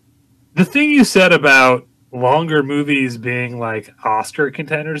 The thing you said about longer movies being like Oscar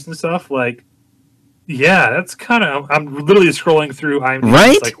contenders and stuff, like, yeah, that's kind of. I'm literally scrolling through IMDb.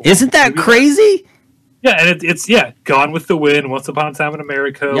 Right? Like, Isn't that movies. crazy? Yeah, and it's Gone with the Wind, Once Upon a Time in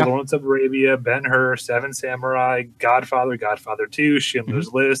America, Yeah. Lawrence of Arabia, Ben-Hur, Seven Samurai, Godfather, Godfather 2,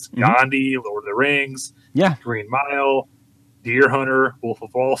 Schindler's List, Mhm. Gandhi, Lord of the Rings, Yeah. Green Mile, Deer Hunter, Wolf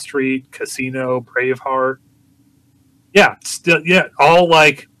of Wall Street, Casino, Braveheart. Yeah, still, yeah, all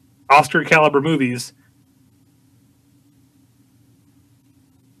like Oscar caliber movies.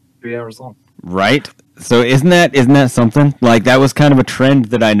 3 hours long. Right? So isn't that something? Like that was kind of a trend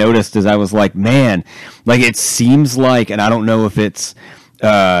that I noticed as I was like, man, like it seems like, and I don't know if it's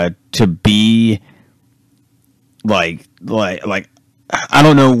to be like I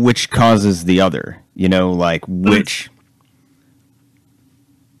don't know which causes the other, you know, like which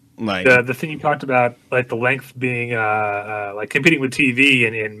like The thing you talked about, like the length being like competing with TV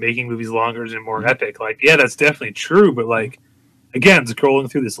and making movies longer and more epic. Like, yeah, that's definitely true. But like, again,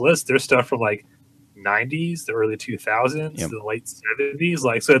 scrolling through this list, there's stuff from like 90s, the early 2000s, Yep. the late 70s.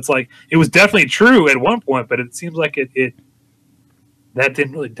 Like, so it's like it was definitely true at one point, but it seems like it that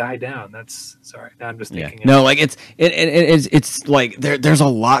didn't really die down. That's sorry. Now I'm just yeah. thinking. No, like it's like there's a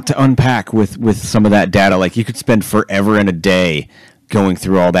lot to unpack with some of that data. Like you could spend forever in a day going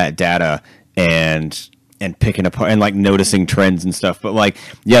through all that data and picking apart and like noticing trends and stuff. But like,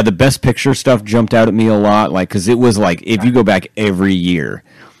 yeah, the best picture stuff jumped out at me a lot. Like, cause it was like, if you go back every year,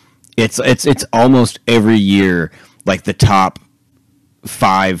 it's almost every year, like the top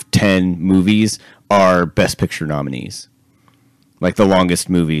 5-10 movies are best picture nominees. Like the longest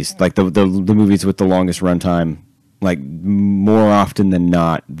movies, like the movies with the longest runtime, like more often than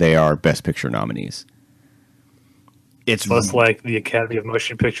not, they are best picture nominees. It's Plus, like the Academy of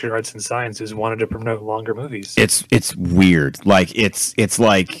Motion Picture Arts and Sciences wanted to promote longer movies. it's weird. Like it's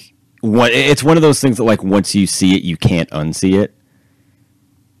like it's one of those things that like once you see it, you can't unsee it.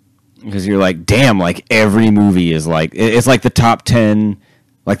 Because you're like, damn, like every movie is like it's like the top 10,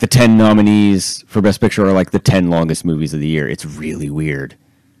 like the 10 nominees for Best Picture are like the 10 longest movies of the year. It's really weird.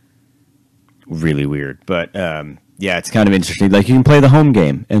 Really weird. But yeah, it's kind of interesting. Like you can play the home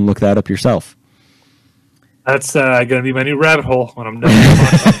game and look that up yourself. That's going to be my new rabbit hole when I'm done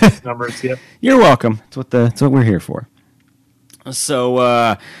with these numbers. Yep. You're welcome. That's what we're here for.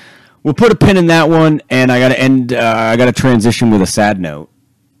 So we'll put a pin in that one, and I got to end. I got to transition with a sad note.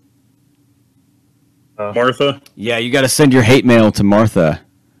 Martha? Yeah, you got to send your hate mail to Martha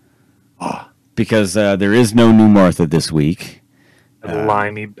because there is no new Martha this week. A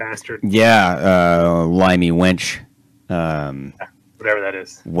limey bastard. Yeah, limey wench. Whatever that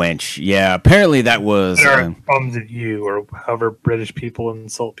is. Wench. Yeah, apparently that was bums at you, or however British people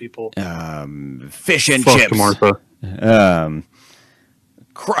insult people. Fish and Fuck chips. Martha.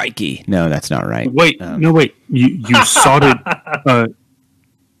 Crikey. No, that's not right. Wait, no, wait. You sought it.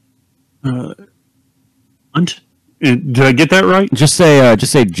 Did I get that right? Just say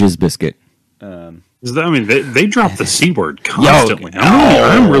jizz biscuit. I mean, they drop the C word constantly.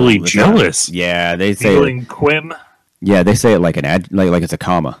 I'm really jealous. Yeah, they say Feeling quim. Yeah, they say it like like it's a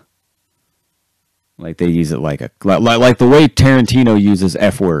comma. Like they use it like the way Tarantino uses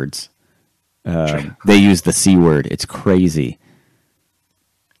F words. They use the C word. It's crazy.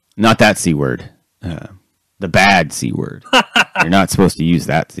 Not that C word. The bad C word. You're not supposed to use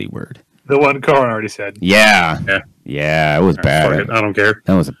that C word. The one Corin already said. Yeah, it was bad. I don't care.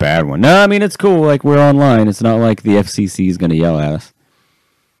 That was a bad one. No, I mean it's cool. Like we're online. It's not like the FCC is going to yell at us.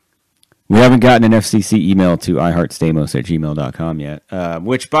 We haven't gotten an FCC email to iheartstamos@gmail.com yet.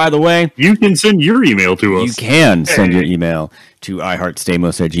 Which, by the way, you can send your email to us. You can send your email to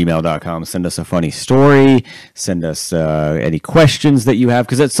iheartstamos@gmail.com. Send us a funny story. Send us any questions that you have.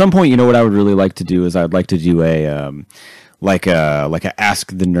 Because at some point, you know what I would really like to do is I'd like to do a like a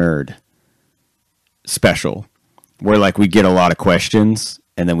Ask the Nerd special, where like we get a lot of questions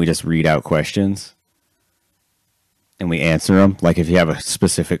and then we just read out questions. And we answer them. Like if you have a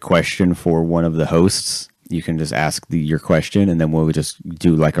specific question for one of the hosts, you can just ask your question, and then we'll just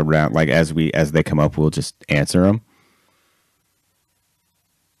do like a round. Like as they come up, we'll just answer them.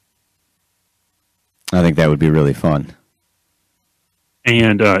 I think that would be really fun.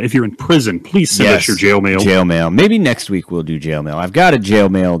 And if you're in prison, please send us your jail mail. Jail mail. Maybe next week we'll do jail mail. I've got a jail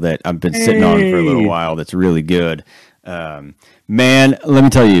mail that I've been sitting on for a little while. That's really good. Man, let me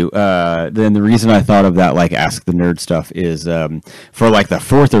tell you. Then the reason I thought of that, like, Ask the Nerd stuff, is for like the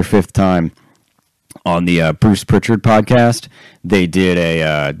fourth or fifth time on the Bruce Pritchard podcast, they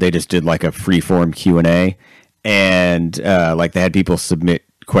just did like a free form Q&A, and like they had people submit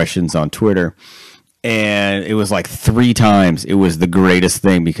questions on Twitter. And it was like 3 times. It was the greatest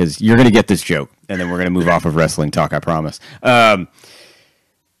thing, because you're going to get this joke, and then we're going to move off of wrestling talk, I promise.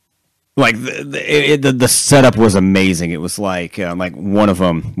 Like the setup was amazing. It was like one of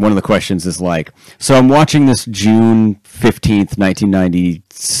the questions is like, so I'm watching this June 15th,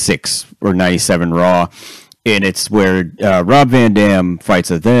 1996 or 97 Raw, and it's where Rob Van Dam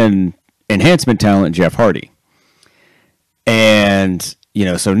fights a then enhancement talent, Jeff Hardy. And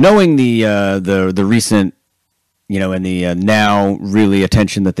so knowing the recent, and the now really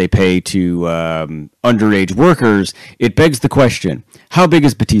attention that they pay to underage workers, it begs the question: how big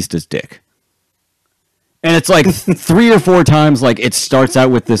is Batista's dick? And it's like 3 or 4 times, like it starts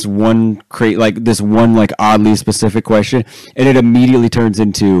out with this one oddly specific question, and it immediately turns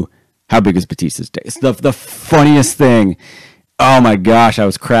into how big is Batista's dick? It's the funniest thing. Oh my gosh, I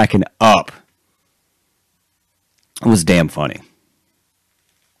was cracking up. It was damn funny.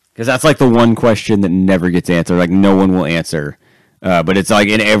 Because that's like the one question that never gets answered. Like no one will answer, but it's like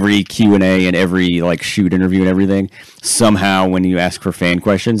in every Q&A and every like shoot interview and everything. Somehow, when you ask for fan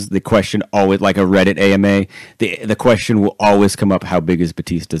questions, the question always, like a Reddit AMA, the question will always come up: how big is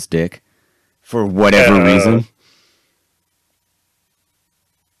Batista's dick? For whatever reason.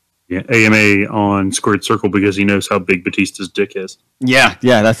 Yeah, AMA on Squared Circle because he knows how big Batista's dick is. Yeah,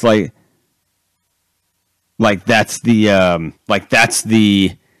 that's like that's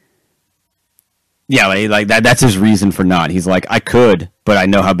the. Yeah, like that. That's his reason for not. He's like, I could, but I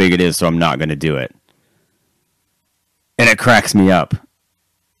know how big it is, so I'm not going to do it. And it cracks me up.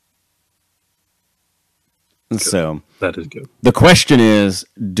 Good. So that is good. The question is,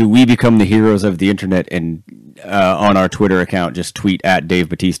 do we become the heroes of the internet and on our Twitter account just tweet at Dave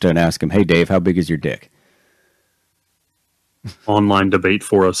Batista and ask him, hey, Dave, how big is your dick? Online debate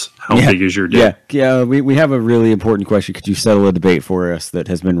for us. How big is your dick? Yeah. We have a really important question. Could you settle a debate for us that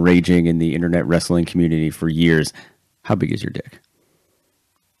has been raging in the internet wrestling community for years? How big is your dick?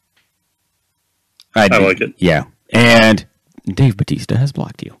 I like it. Yeah. And Dave Batista has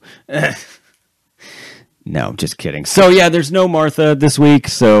blocked you. No, just kidding. So yeah, there's no Martha this week.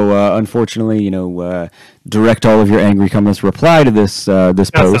 So unfortunately, direct all of your angry comments. Reply to this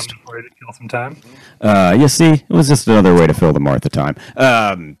post. For you to kill some time. You see, it was just another way to fill the Martha time.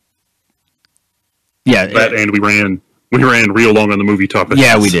 Yeah, and we ran real long on the movie topic.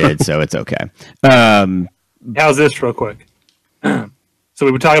 Yeah, we did. So it's okay. How's this, real quick? So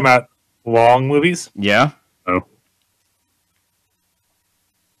we were talking about long movies. Yeah. Oh.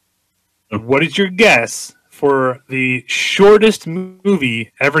 What is your guess for the shortest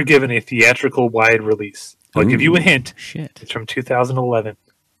movie ever given a theatrical wide release? I'll give you a hint. Shit. It's from 2011.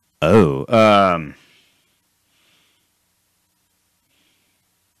 Oh.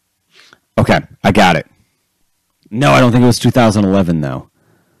 Okay, I got it. No, I don't think it was 2011, though.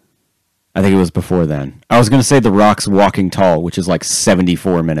 I think it was before then. I was going to say The Rock's Walking Tall, which is like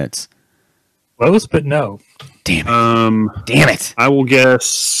 74 minutes. Close, but no. Damn it. Damn it. I will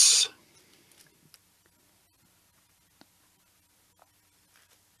guess...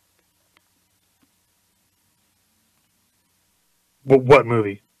 What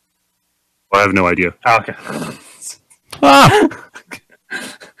movie? I have no idea. Oh, okay.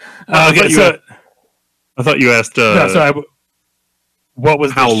 Okay, so... I thought you asked... no, sorry. What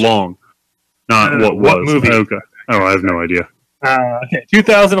was how long? Not no, what was. Movie? Okay. Oh, I have no idea. Okay.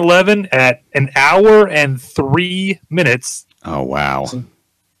 2011 at 1 hour and 3 minutes. Oh, wow.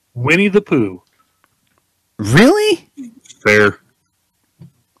 Winnie the Pooh. Really? Fair.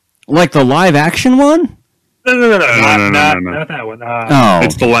 Like the live action one? No. Not that one.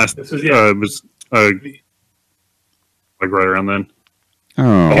 It's the last. This was, it was like right around then.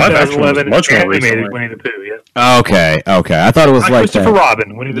 Oh. The live action was 2011 much more animated recently. Winnie the Pooh, yeah. Okay. I thought it was like Christopher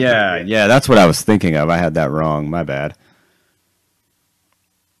Robin, Winnie the Pooh. Yeah, that's what I was thinking of. I had that wrong. My bad.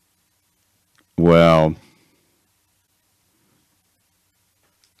 Well,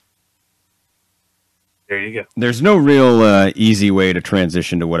 there you go. There's no real easy way to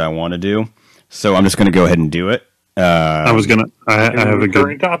transition to what I want to do, so I'm just going to go ahead and do it. I have a Current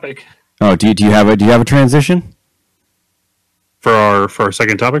good topic. Oh, do you have a transition for our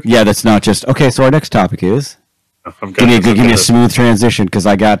second topic. Yeah, that's not just okay. So our next topic is give me a smooth transition because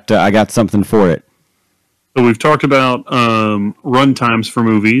I got something for it. So we've talked about run times for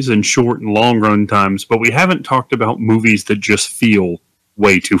movies and short and long run times, but we haven't talked about movies that just feel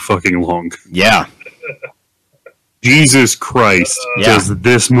way too fucking long. Yeah. Jesus Christ, Yeah. does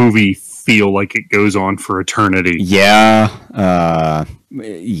this movie feel like it goes on for eternity? Yeah. Yeah.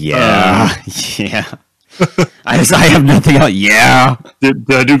 I have nothing else. Yeah. Did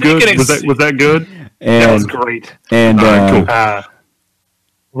I do good? Was that good? And, That was great. And cool.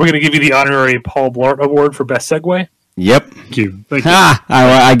 We're going to give you the honorary Paul Blart Award for Best Segue. Yep. Thank you. Thank you.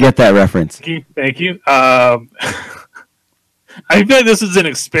 I get that reference. Thank you. I feel like this is an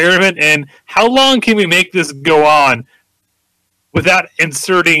experiment, and how long can we make this go on without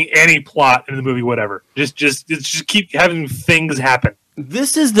inserting any plot in the movie? Whatever. Just keep having things happen.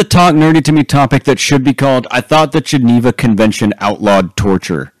 This is the Talk Nerdy to Me topic that should be called I thought the Geneva Convention outlawed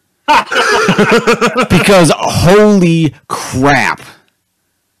torture. Because holy crap.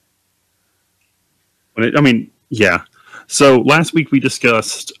 Yeah. So last week we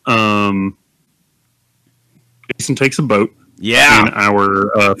discussed Jason Takes a Boat. Yeah. In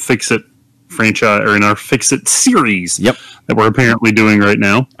our Fix-It franchise, or in our Fix-It series. Yep. That we're apparently doing right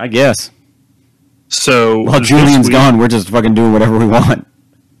now. I guess. So while Julian's gone, we're just fucking doing whatever we want.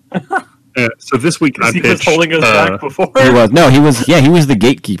 So this week I pitched. He was holding us back before. He was. No, he was. Yeah, he was the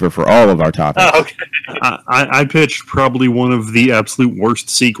gatekeeper for all of our topics. Oh, okay. I pitched probably one of the absolute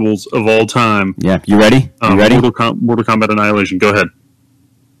worst sequels of all time. Yeah, you ready? You ready? Mortal Kombat Annihilation. Go ahead.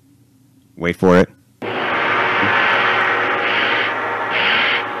 Wait for it.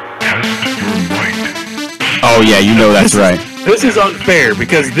 Oh yeah, you know that's right. This is unfair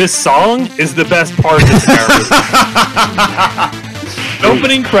because this song is the best part of this entire movie.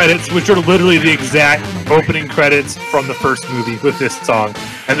 Opening credits, which are literally the exact opening credits from the first movie with this song.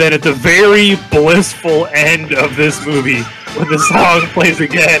 And then at the very blissful end of this movie, when the song plays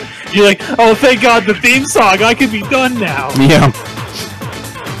again, you're like, oh, thank God, the theme song, I can be done now. Yeah.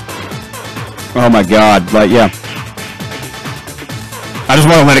 Oh my God, but yeah. I just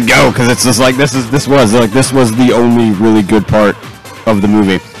want to let it go because it's just like this was the only really good part of the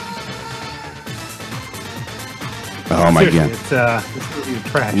movie. Oh my God! This movie is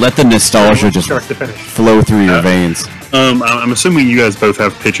trash. Let the nostalgia just start to finish. flow through your veins. I'm assuming you guys both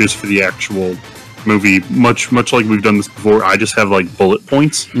have pitches for the actual movie, much like we've done this before. I just have like bullet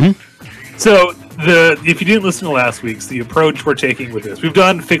points. Mm-hmm. So if you didn't listen to last week's, the approach we're taking with this, we've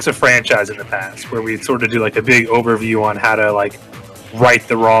done Fix a Franchise in the past, where we sort of do like a big overview on how to like right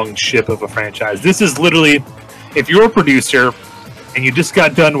the wrong ship of a franchise. This is literally, if you're a producer and you just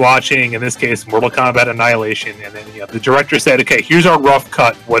got done watching, in this case, Mortal Kombat Annihilation, and then the director said, okay, here's our rough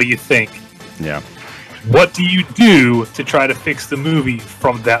cut. What do you think? Yeah. What do you do to try to fix the movie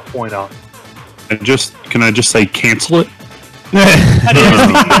from that point on? Can I just say cancel it? That is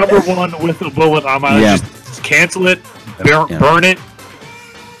the number one with a bullet on my just cancel it, burn it.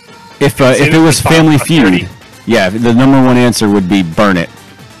 If it was Family Feud, yeah, the number one answer would be burn it.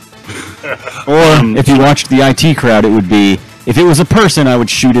 Or if you watched the IT Crowd, it would be, if it was a person, I would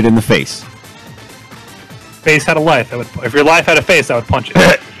shoot it in the face. Face had a life. If your life had a face, I would punch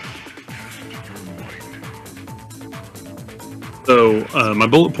it. So my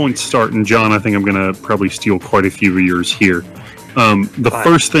bullet points start, and John, I think I'm going to probably steal quite a few of yours here.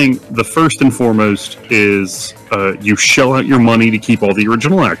 The first and foremost is you shell out your money to keep all the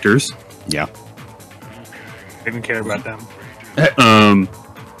original actors. Yeah. Didn't care about them.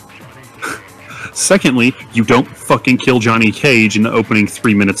 Secondly, you don't fucking kill Johnny Cage in the opening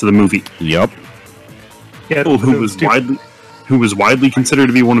 3 minutes of the movie. Yep. Yeah, who was widely considered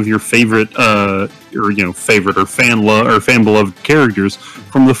to be one of your favorite, favorite or fan beloved characters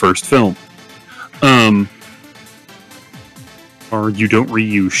from the first film. Or you don't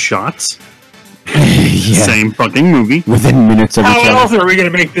reuse shots. Yeah. Same fucking movie. Within minutes of each How else other. are we going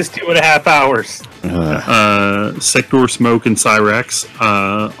to make this 2.5 hours? Sector Smoke and Cyrax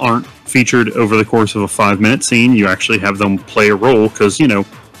aren't featured over the course of a 5-minute scene. You actually have them play a role because,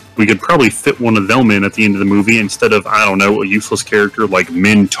 we could probably fit one of them in at the end of the movie instead of, I don't know, a useless character like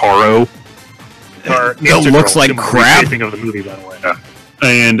Mintaro. That looks like crap. Of the movie, by the way. Yeah.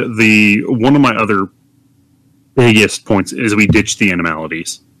 And one of my other biggest points is we ditched the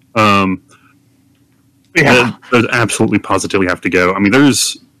animalities. Those absolutely positively have to go. I mean,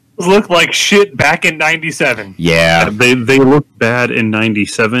 those look like shit back in 97. Yeah. They look bad in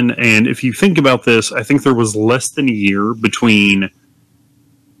 97, and if you think about this, I think there was less than a year between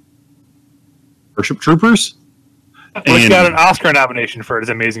Starship Troopers. Which got an Oscar nomination for its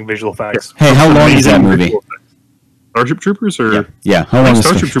amazing visual effects. Hey, how long is that movie? Starship Troopers? Or yeah. How long is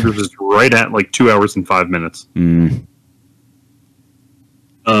Starship Troopers is right at like 2 hours and 5 minutes.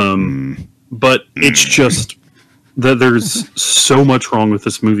 But it's just that there's so much wrong with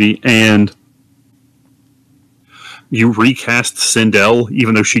this movie, and you recast Sindel,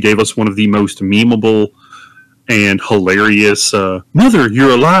 even though she gave us one of the most memeable and hilarious. Mother,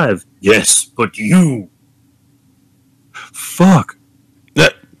 you're alive. Yes, but you. Fuck.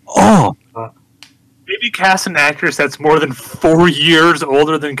 Oh. Maybe cast an actress that's more than 4 years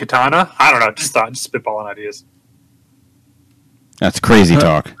older than Katana. I don't know. Just spitballing ideas. That's crazy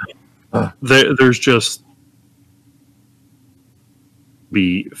talk. There's just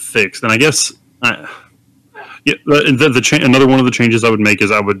be fixed, and I guess another one of the changes I would make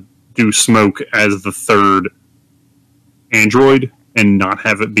is I would do Smoke as the third android and not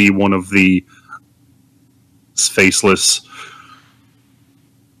have it be one of the faceless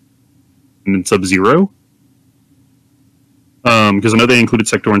and Sub-Zero. Because I know they included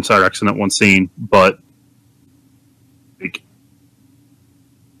Sector and Cyrax in that one scene, but like,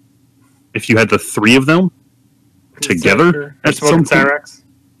 if you had the three of them together at some point, Cyrax?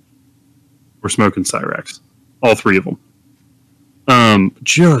 We're smoking Cyrax. All three of them.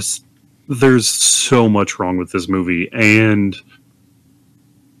 Just there's so much wrong with this movie, and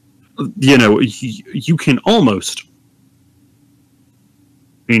you know, you can almost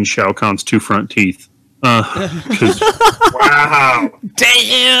mean Shao Kahn's two front teeth. Wow.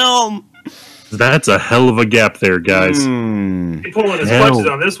 Damn! That's a hell of a gap there, guys. He's pulling his punches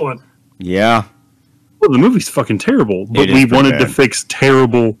on this one. Yeah. Well, the movie's fucking terrible, but we wanted to fix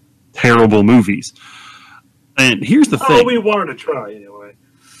terrible, terrible movies. And here's the thing. Oh, we wanted to try anyway.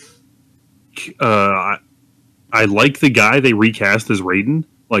 I like the guy they recast as Raiden.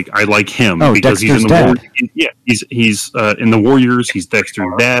 Like, I like him because Dexter's he's in the he's in the Warriors. He's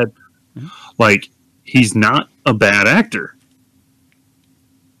Dexter's dad. Like, he's not a bad actor,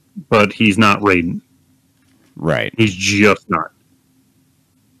 but he's not Raiden. Right. He's just not.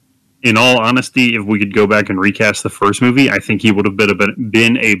 In all honesty, if we could go back and recast the first movie, I think he would have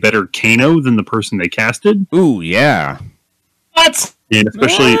been a better Kano than the person they casted. Ooh, yeah. What? And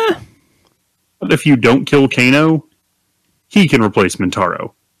especially if you don't kill Kano, he can replace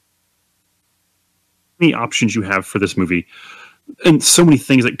Mintaro. Many options you have for this movie, and so many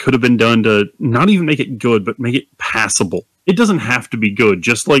things that could have been done to not even make it good, but make it passable. It doesn't have to be good.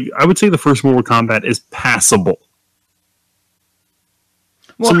 Just like I would say, the first Mortal Kombat is passable.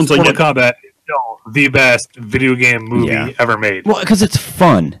 Someone's like, Mortal Kombat is still the best video game movie ever made. Well, because it's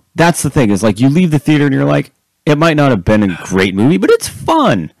fun. That's the thing. Is like you leave the theater and you're like, it might not have been a great movie, but it's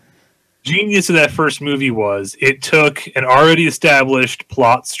fun. Genius of that first movie was it took an already established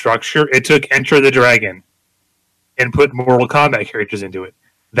plot structure. It took Enter the Dragon and put Mortal Kombat characters into it.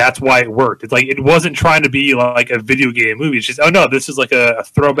 That's why it worked. It's like it wasn't trying to be like a video game movie. It's just, oh no, this is like a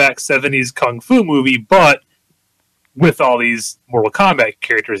throwback 70s kung fu movie, but with all these Mortal Kombat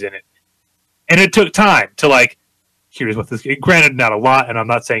characters in it. And it took time to like, here's what this, granted not a lot, and I'm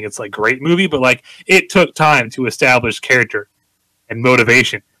not saying it's like great movie, but like it took time to establish character and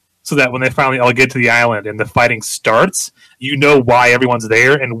motivation so that when they finally all get to the island and the fighting starts, you know why everyone's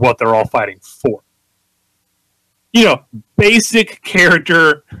there and what they're all fighting for. You know, basic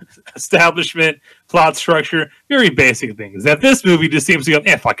character establishment, plot structure, very basic things. That this movie just seems to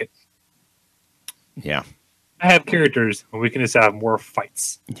go, fuck it. Yeah. I have characters, and we can just have more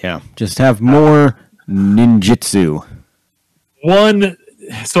fights. Yeah, just have more ninjutsu.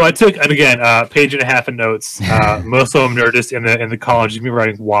 So I took, and again, page and a half of notes. Most of them are just in the college. Me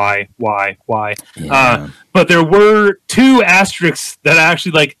writing why. Yeah. But there were two asterisks that are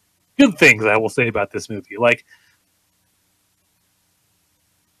actually like good things I will say about this movie. Like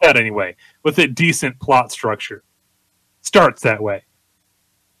that anyway, with a decent plot structure, starts that way.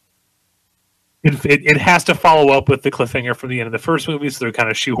 It has to follow up with the cliffhanger from the end of the first movie, so they're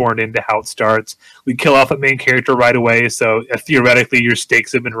kind of shoehorned into how it starts. We kill off a main character right away, so theoretically your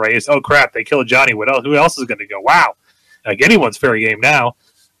stakes have been raised. Oh crap, they killed Johnny. What else? Who else is going to go? Wow, like anyone's fair game now.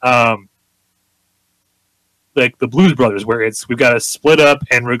 Like the Blues Brothers, where we've got to split up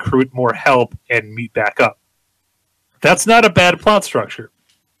and recruit more help and meet back up. That's not a bad plot structure.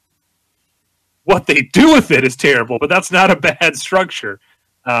 What they do with it is terrible, but that's not a bad structure.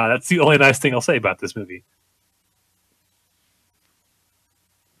 That's the only nice thing I'll say about this movie.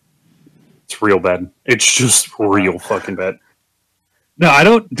 It's real bad. It's just real fucking bad. No, I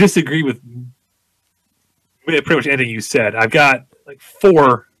don't disagree with pretty much anything you said. I've got like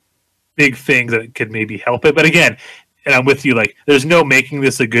 4 big things that could maybe help it. But again, and I'm with you, like, there's no making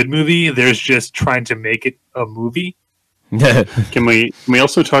this a good movie. There's just trying to make it a movie. Can we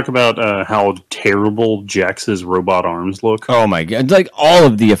also talk about how terrible Jax's robot arms look? Oh my god! Like all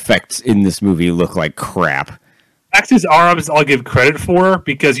of the effects in this movie look like crap. Jax's arms, I'll give credit for,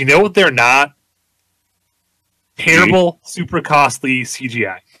 because you know what they're not? Terrible, super costly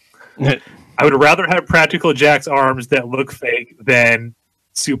CGI. I would rather have practical Jax arms that look fake than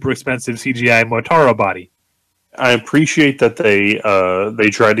super expensive CGI Motaro body. I appreciate that they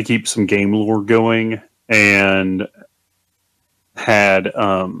tried to keep some game lore going and had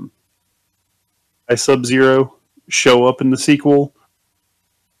a Sub-Zero show up in the sequel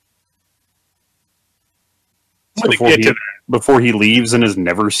before he leaves and is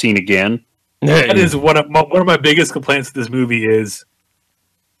never seen again. That is one of my biggest complaints with this movie is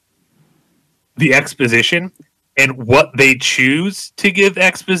the exposition and what they choose to give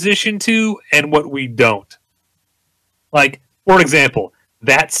exposition to and what we don't. Like, for example,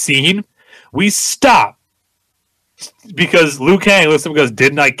 that scene, we stop because Liu Kang looks at him and goes,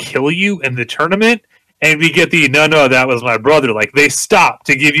 "Didn't I kill you in the tournament?" And we get the, no, that was my brother. Like, they stop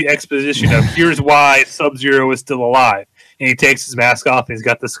to give you exposition of here's why Sub-Zero is still alive. And he takes his mask off and he's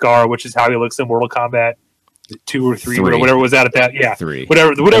got the scar, which is how he looks in Mortal Kombat 2 or 3, or whatever was out at that. Yeah. 3.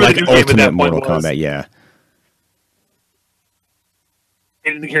 Whatever like the new game at that point Mortal was. Kombat, yeah.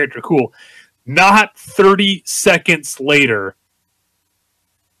 And the character, cool. Not 30 seconds later,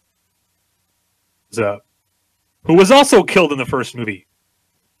 who was also killed in the first movie,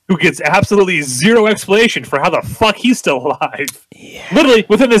 who gets absolutely zero explanation for how the fuck he's still alive. Yeah. Literally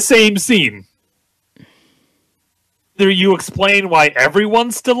within the same scene. Either you explain why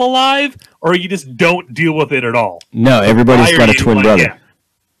everyone's still alive, or you just don't deal with it at all. No, everybody's got a twin brother.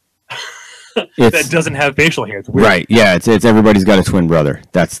 Yeah. That doesn't have facial hair. It's weird. Right, yeah, it's everybody's got a twin brother.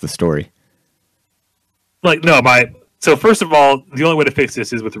 That's the story. Like, no, so first of all, the only way to fix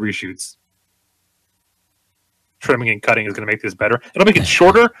this is with reshoots. Trimming and cutting is going to make this better. It'll make it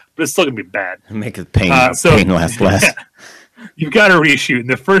shorter, but it's still going to be bad. Make the pain last less. You've got to reshoot, and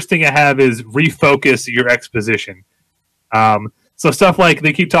the first thing I have is refocus your exposition. So stuff like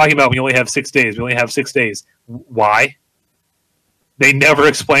they keep talking about we only have 6 days. We only have 6 days. Why? They never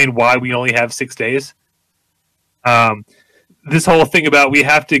explain why we only have 6 days. This whole thing about we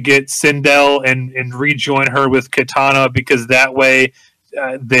have to get Sindel and rejoin her with Katana because that way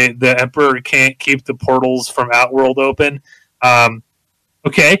the Emperor can't keep the portals from Outworld open.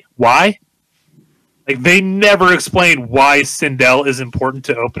 Okay, why? Like, they never explain why Sindel is important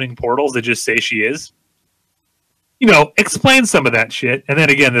to opening portals. They just say she is. You know, explain some of that shit. And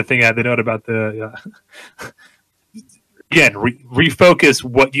then again, the thing I had to note about the... again, refocus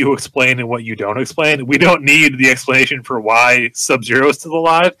what you explain and what you don't explain. We don't need the explanation for why Sub-Zero is still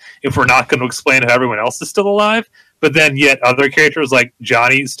alive if we're not going to explain how everyone else is still alive. But then yet other characters like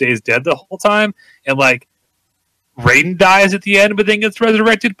Johnny stays dead the whole time, and like Raiden dies at the end but then gets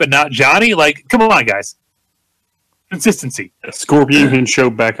resurrected, but not Johnny. Like, come on, guys. Consistency. Scorpion can show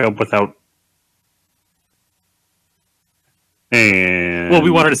back up without... And... Well, we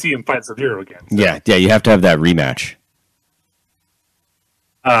wanted to see him fight Sub-Zero again. So. Yeah, you have to have that rematch.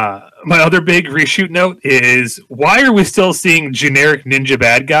 My other big reshoot note is, why are we still seeing generic ninja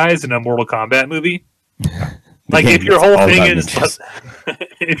bad guys in a Mortal Kombat movie? Like, if your whole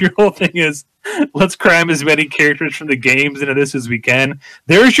thing is let's cram as many characters from the games into this as we can,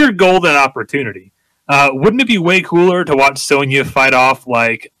 there's your golden opportunity. Wouldn't it be way cooler to watch Sonya fight off,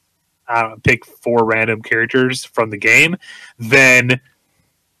 like, I don't know, pick 4 random characters from the game than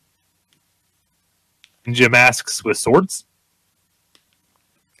ninja masks with swords?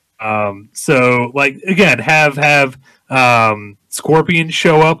 So, like, again, have Scorpion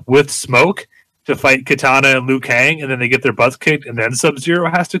show up with Smoke to fight Katana and Liu Kang, and then they get their butts kicked, and then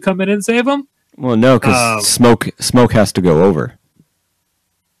Sub-Zero has to come in and save them? Well, no, because Smoke has to go over.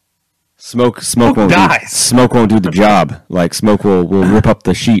 Smoke won't die. Smoke won't do the job. Like, Smoke will rip up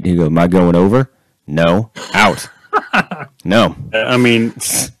the sheet and he go, "Am I going over? No, out." No. I mean,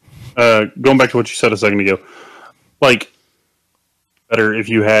 going back to what you said a second ago, like, better if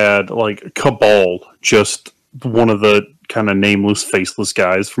you had like Cabal, just one of the kind of nameless, faceless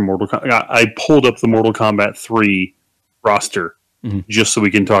guys from Mortal Kombat. I pulled up the Mortal Kombat 3 roster just so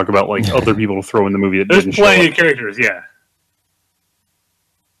we can talk about like other people to throw in the movie that There's didn't plenty show of characters, yeah.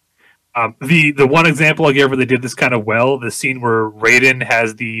 The one example I gave where they did this kind of well, the scene where Raiden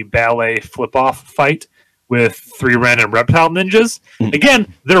has the ballet flip-off fight with 3 random reptile ninjas.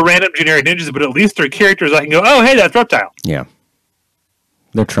 Again, they're random generic ninjas, but at least they're characters I can go, oh, hey, that's Reptile. Yeah.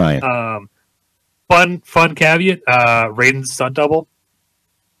 They're trying. Fun caveat, Raiden's stunt double,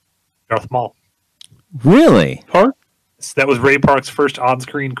 Darth Maul. Really? Park? So that was Ray Park's first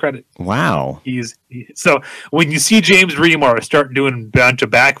on-screen credit. Wow. So when you see James Remar start doing a bunch of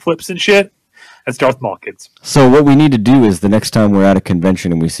backflips and shit, that's Darth Maul, kids. So what we need to do is the next time we're at a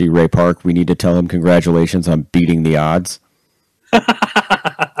convention and we see Ray Park, we need to tell him congratulations on beating the odds.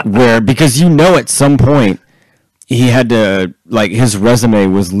 Because at some point he had to, like, his resume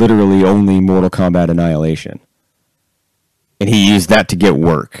was literally only Mortal Kombat Annihilation. and he used that to get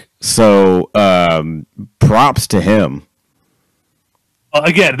work. So props to him.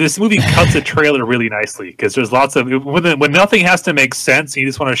 Again, this movie cuts a trailer really nicely because there's lots of when nothing has to make sense. You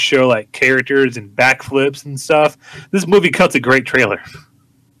just want to show like characters and backflips and stuff. This movie cuts a great trailer.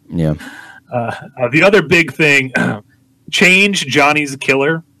 Yeah. The other big thing, change Johnny's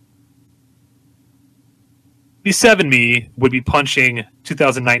killer. 7 me would be punching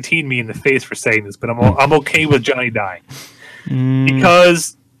 2019 me in the face for saying this, but I'm okay with Johnny dying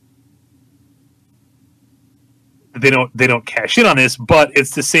because they don't cash in on this. But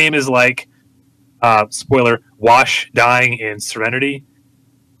it's the same as like spoiler, Wash dying in Serenity.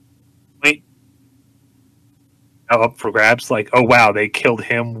 Wait, up for grabs. Like, oh wow, they killed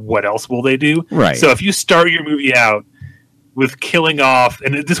him. What else will they do? Right. So if you start your movie out with killing off,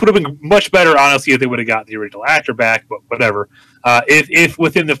 and this would have been much better, honestly, if they would have got the original actor back, but whatever. If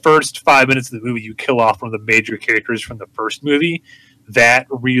within the first 5 minutes of the movie you kill off one of the major characters from the first movie, that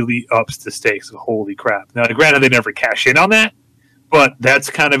really ups the stakes of holy crap. Now, granted, they never cash in on that, but that's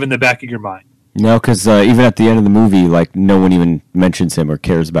kind of in the back of your mind. No, because even at the end of the movie, like, no one even mentions him or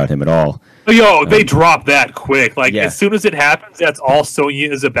cares about him at all. Yo, they drop that quick. Like, as soon as it happens, that's all Sonya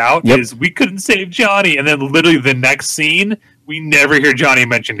is about, is we couldn't save Johnny. And then literally the next scene, we never hear Johnny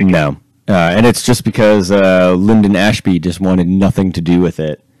mentioned again. No. And it's just because Lyndon Ashby just wanted nothing to do with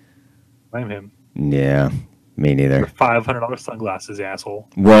it. Blame him. Yeah, me neither. $500 sunglasses, asshole.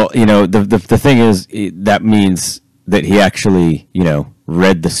 Well, the thing is, that means that he actually,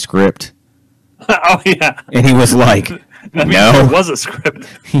 read the script. Oh, yeah. And he was like, no. There was a script.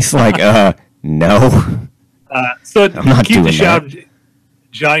 He's like, no. So I'm not keep doing the shot that.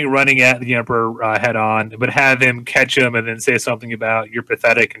 Johnny running at the Emperor head on, but have him catch him and then say something about you're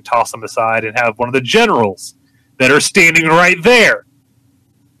pathetic and toss him aside and have one of the generals that are standing right there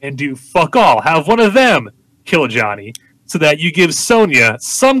and do fuck all. Have one of them kill Johnny so that you give Sonya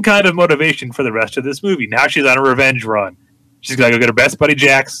some kind of motivation for the rest of this movie. Now she's on a revenge run. She's got to go get her best buddy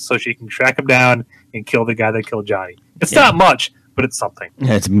Jax so she can track him down and kill the guy that killed Johnny. It's not much, but it's something.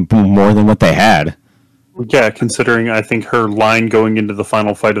 Yeah, it's more than what they had. Yeah, considering I think her line going into the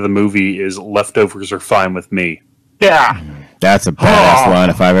final fight of the movie is "Leftovers are fine with me." Yeah. That's a badass line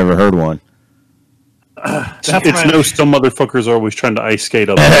if I've ever heard one. It's no some motherfuckers are always trying to ice skate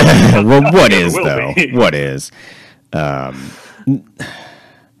up. Well, what is, will though? be. What is? No,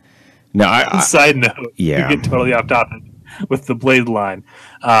 Side note, yeah. you get totally off topic with the Blade line.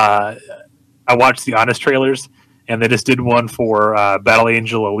 I watched the Honest trailers, and they just did one for Battle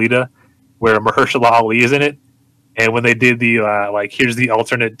Angel Alita, where Mahershala Ali is in it. And when they did the here's the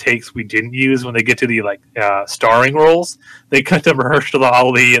alternate takes we didn't use when they get to the starring roles, they cut to Mahershala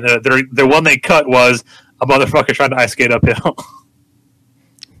Ali, and the one they cut was a motherfucker trying to ice skate uphill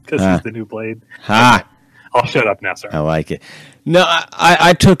because he's the new Blade. Ha! I'll shut up now, sir. I like it. No,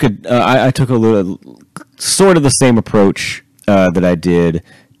 I took a little sort of the same approach that I did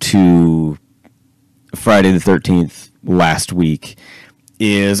to Friday the 13th last week.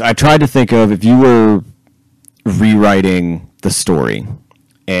 Is I tried to think of if you were rewriting the story,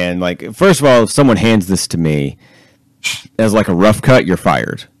 and first of all, if someone hands this to me as a rough cut, you're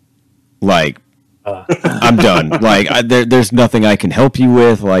fired. I'm done. There's nothing I can help you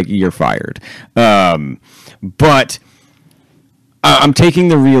with. You're fired. But I'm taking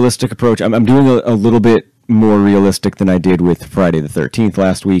the realistic approach. I'm doing a little bit more realistic than I did with Friday the 13th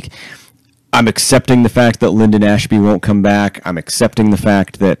last week. I'm accepting the fact that Lyndon Ashby won't come back. I'm accepting the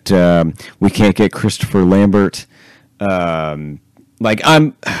fact that we can't get Christopher Lambert. I've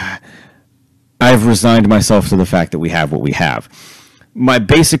resigned myself to the fact that we have what we have. My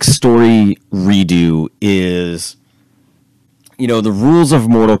basic story redo is, the rules of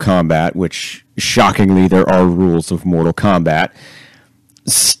Mortal Kombat, which shockingly there are rules of Mortal Kombat,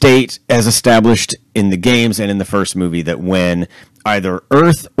 state as established in the games and in the first movie that when either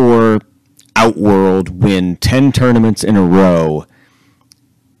Earth or Outworld win 10 tournaments in a row,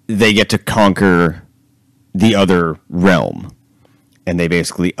 they get to conquer the other realm. And they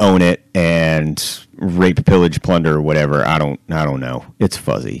basically own it and rape, pillage, plunder, whatever. I don't know. It's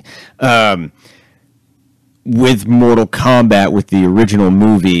fuzzy. With Mortal Kombat, with the original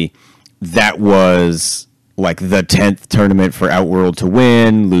movie, that was the 10th tournament for Outworld to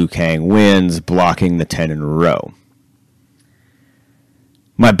win. Liu Kang wins, blocking the 10 in a row.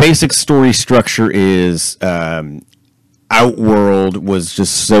 My basic story structure is Outworld was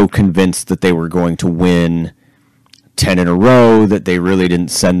just so convinced that they were going to win 10 in a row that they really didn't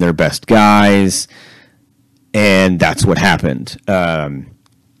send their best guys, and that's what happened.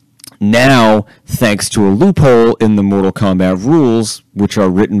 Now, thanks to a loophole in the Mortal Kombat rules, which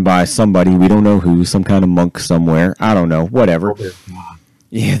are written by somebody, we don't know who, some kind of monk somewhere, I don't know, whatever.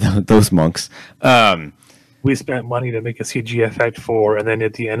 Yeah, those monks. We spent money to make a CG effect for, and then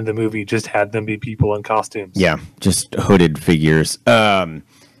at the end of the movie, just had them be people in costumes. Yeah, just hooded figures.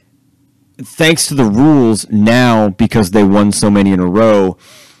 Thanks to the rules now, because they won so many in a row,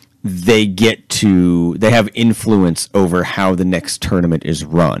 they have influence over how the next tournament is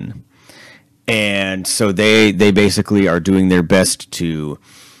run. And so they basically are doing their best to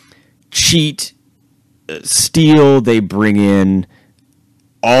cheat, steal. They bring in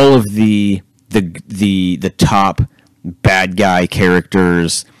all of the top bad guy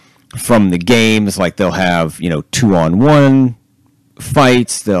characters from the games. Like they'll have 2-on-1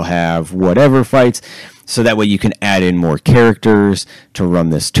 fights, they'll have whatever fights, so that way you can add in more characters to run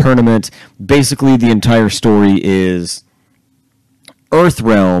this tournament. Basically, the entire story is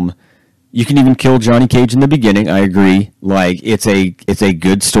Earthrealm. You can even kill Johnny Cage in the beginning. I agree. Like it's a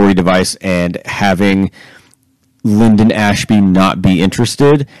good story device, and having Lyndon Ashby not be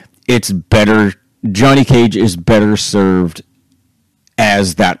interested, it's better. Johnny Cage is better served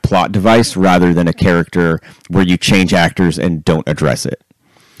as that plot device rather than a character where you change actors and don't address it.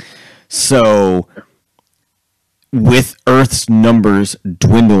 So, with Earth's numbers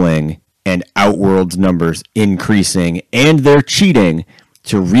dwindling and Outworld's numbers increasing, and they're cheating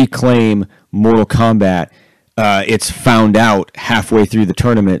to reclaim Mortal Kombat, it's found out halfway through the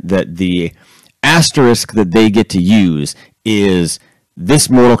tournament that the asterisk that they get to use is this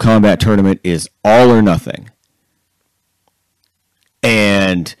Mortal Kombat tournament is all or nothing.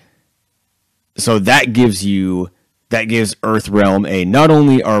 And so that gives Earthrealm a, not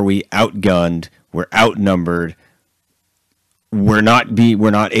only are we outgunned, we're outnumbered, we're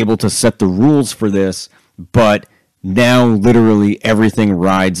not able to set the rules for this, but now literally everything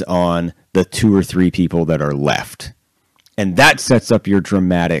rides on the 2 or 3 people that are left. And that sets up your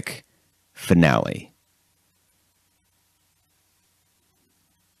dramatic finale.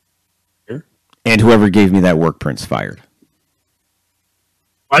 And whoever gave me that work print's fired.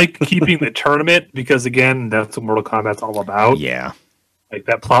 Like keeping the tournament, because again, that's what Mortal Kombat's all about. Yeah. Like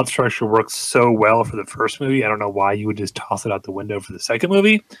that plot structure works so well for the first movie. I don't know why you would just toss it out the window for the second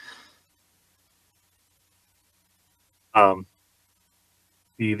movie.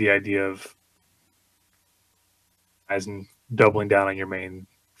 The idea of as in doubling down on your main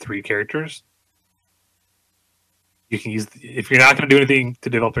 3 characters. You can use, if you're not going to do anything to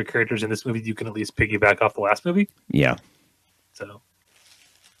develop your characters in this movie, you can at least piggyback off the last movie. Yeah.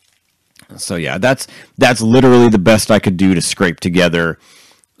 So yeah, that's literally the best I could do to scrape together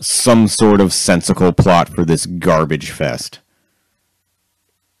some sort of sensical plot for this garbage fest.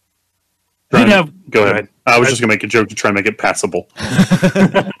 Go ahead. I was just going to make a joke to try and make it passable.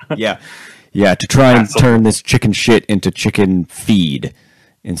 Yeah, to try and turn this chicken shit into chicken feed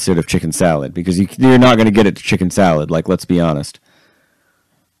instead of chicken salad, because you're not going to get it to chicken salad. Like, let's be honest.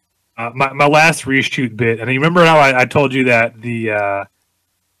 My last reshoot bit, and you remember how I told you that the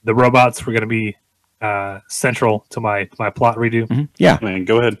robots were going to be central to my plot redo? Mm-hmm. Yeah, man,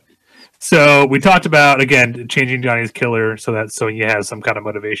 go ahead. So we talked about, again, changing Johnny's killer so that Sonya has some kind of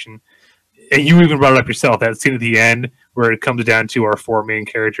motivation. And you even brought it up yourself, that scene at the end where it comes down to our 4 main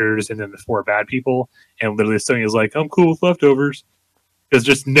characters and then the 4 bad people. And literally Sonya's like, I'm cool with leftovers. There's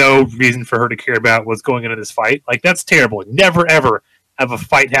just no reason for her to care about what's going on in this fight. Like, that's terrible. Never, ever have a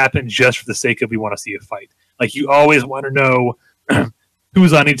fight happen just for the sake of we want to see a fight. Like, you always want to know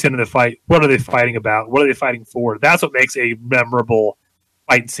who's on each end of the fight. What are they fighting about? What are they fighting for? That's what makes a memorable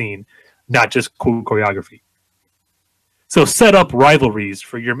fight scene, not just cool choreography. So set up rivalries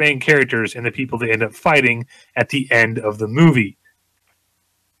for your main characters and the people they end up fighting at the end of the movie.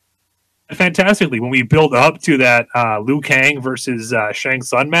 Fantastically, when we build up to that Liu Kang versus Shang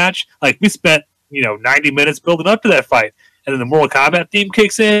Tsung match, like we spent 90 minutes building up to that fight, and then the Mortal Kombat theme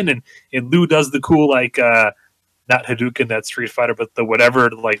kicks in, and Liu does the cool not Hadouken, that Street Fighter, but the whatever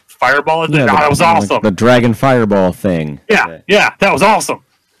fireball. That was awesome. The Dragon Fireball thing. Yeah, that was awesome.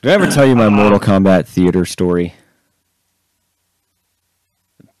 Did I ever tell you my Mortal Kombat theater story?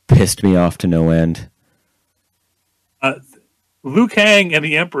 Pissed me off to no end. Liu Kang and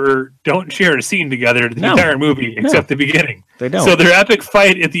the Emperor don't share a scene together the entire movie except the beginning. They don't. So their epic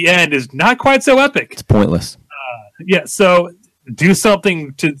fight at the end is not quite so epic. It's pointless. So do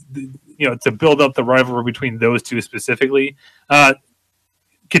something to to build up the rivalry between those two specifically.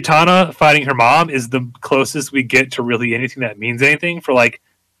 Kitana fighting her mom is the closest we get to really anything that means anything for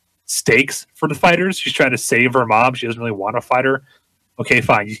stakes for the fighters. She's trying to save her mom. She doesn't really want to fight her. Okay,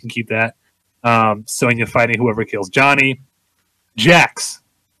 fine, you can keep that. Sonya fighting whoever kills Johnny. Jax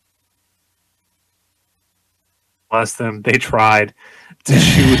bless them, they tried to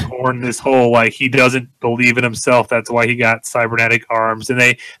shoehorn this whole like he doesn't believe in himself. That's why he got cybernetic arms, and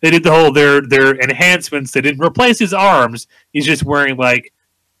they did the whole their enhancements. They didn't replace his arms. He's just wearing like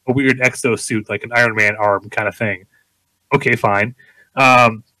a weird exosuit, like an Iron Man arm kind of thing. Okay, fine.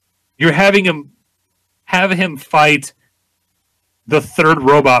 You're having him fight the third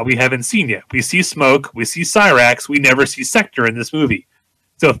robot we haven't seen yet. We see Smoke, we see Cyrax, we never see Sector in this movie.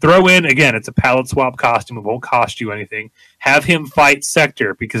 So throw in, again, it's a palette swap costume. It won't cost you anything. Have him fight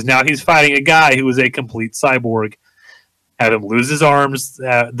Sector, because now he's fighting a guy who is a complete cyborg. Have him lose his arms,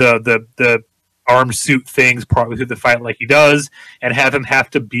 the arm suit things, partly through the fight like he does, and have him have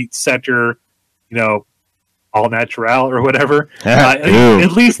to beat Sector, all natural or whatever.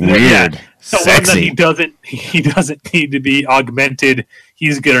 At least weird. Sexy. That he doesn't need to be augmented.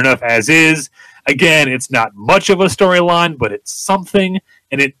 He's good enough as is. Again, it's not much of a storyline, but it's something,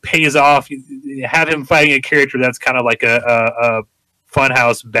 and it pays off. You have him fighting a character that's kind of like a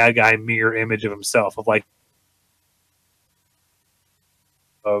funhouse bad guy mirror image of himself, about,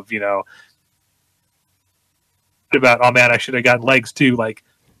 oh man, I should have gotten legs too. Like,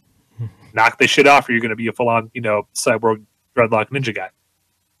 knock this shit off, or you're going to be a full-on, cyborg dreadlock ninja guy.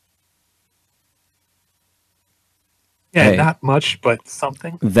 Yeah, Hey. not much, but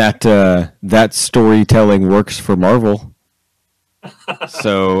something. That storytelling works for Marvel.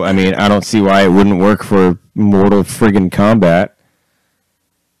 So, I mean, I don't see why it wouldn't work for Mortal Friggin' Kombat.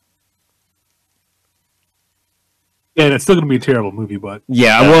 Yeah, and it's still going to be a terrible movie, but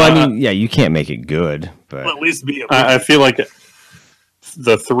Yeah, well, I mean, yeah, you can't make it good, but it'll at least be a movie. I feel like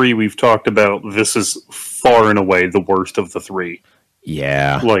the three we've talked about, this is far and away the worst of the three.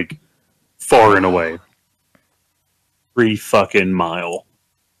 yeah. Like, far and away. 3 fucking mile.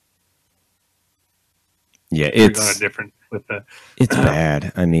 Yeah, We're going it's different with the it's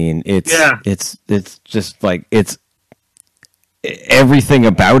bad. I mean, it's Yeah. it's just like everything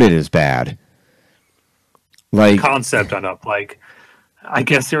about it is bad. Like concept on up. Like, I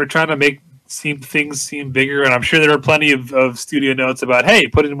guess they were trying to make things seem bigger, and I'm sure there are plenty of studio notes about, hey,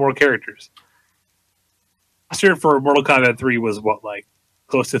 put in more characters. Last year for Mortal Kombat 3 was what, like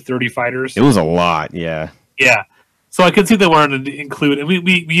close to 30 fighters? it was a lot, yeah. Yeah. So I could see they wanted to include, and we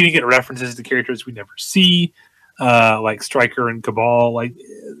even get references to characters we never see, like Stryker and Cabal. Like,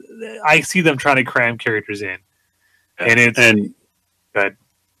 I see them trying to cram characters in, and it's good.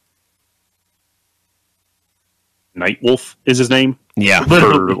 Nightwolf is his name. Yeah.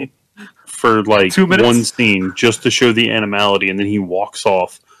 For like 2 minutes? one scene just to show the animality, and then he walks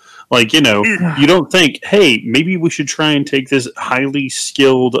off. Like, you don't think, hey, maybe we should try and take this highly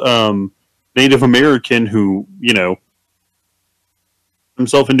skilled Native American who,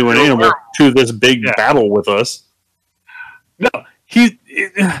 himself into an animal to this big battle with us. No,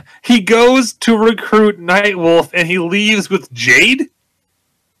 he goes to recruit Nightwolf, and he leaves with Jade.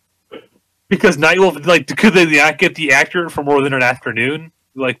 Because Nightwolf, could they not get the actor for more than an afternoon?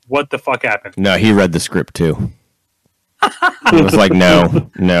 Like, what the fuck happened? No, he read the script too. It was like, no,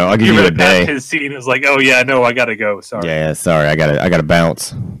 I'll give you a read past day. his scene. It was like, oh yeah, no, I gotta go. Sorry. Yeah, sorry, I gotta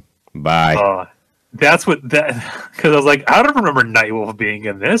bounce. Bye. That's what because I was like, I don't remember Nightwolf being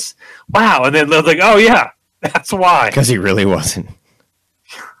in this. Wow, and then I was like, oh yeah, that's why. Because he really wasn't.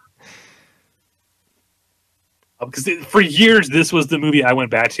 Because for years, this was the movie I went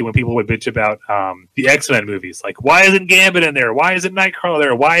back to when people would bitch about the X-Men movies. Like, why isn't Gambit in there? Why isn't Nightcrawler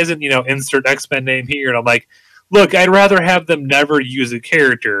there? Why isn't, insert X-Men name here? And I'm like, look, I'd rather have them never use a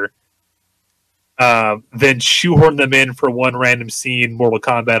character than shoehorn them in for one random scene, Mortal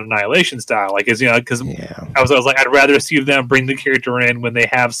Kombat Annihilation style. Like, because I was like, I'd rather see them bring the character in when they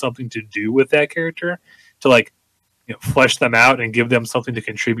have something to do with that character to flesh them out and give them something to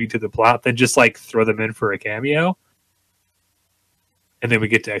contribute to the plot than just throw them in for a cameo. And then we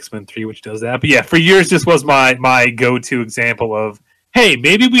get to X-Men 3, which does that. But yeah, for years this was my go-to example of, hey,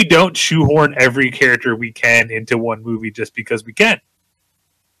 maybe we don't shoehorn every character we can into one movie just because we can.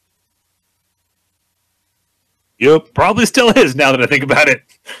 Yep. Probably still is now that I think about it.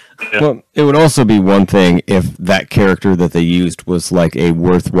 Well, it would also be one thing if that character that they used was like a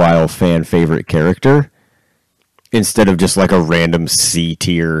worthwhile fan favorite character, instead of just like a random C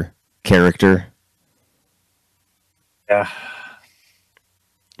tier character. Yeah.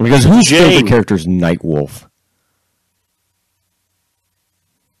 Because whose favorite character is Nightwolf?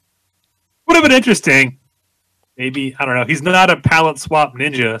 Would have been interesting. Maybe, I don't know. He's not a palette swap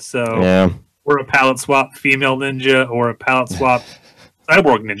ninja, so Yeah. or a palette swap female ninja or a palette swap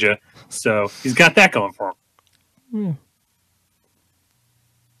cyborg ninja. So he's got that going for him.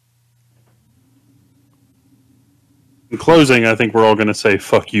 In closing, I think we're all going to say,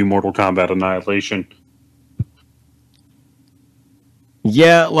 fuck you, Mortal Kombat Annihilation.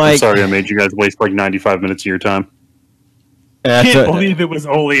 Yeah, I'm like sorry I made you guys waste like 95 minutes of your time. I can't believe it was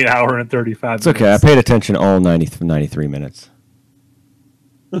only an hour and 35 it's okay. I paid attention all 93 minutes.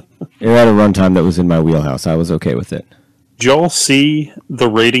 It had a runtime that was in my wheelhouse. I was okay with it. Did y'all see the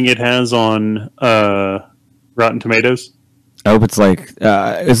rating it has on Rotten Tomatoes? I hope it's like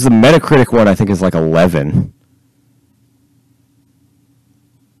it's the Metacritic one. I think is like 11.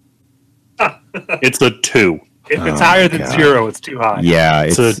 It's a 2. If it's higher than 0, it's too high. Yeah,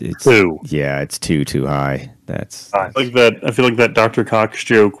 It's a 2. Yeah, it's too high. That's like that. I feel like that Dr. Cox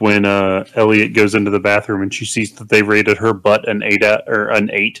joke when Elliot goes into the bathroom and she sees that they rated her butt an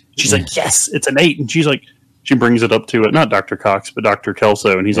 8. She's like, "Yes, it's an 8," and she's like, she brings it up to it. Not Dr. Cox, but Dr.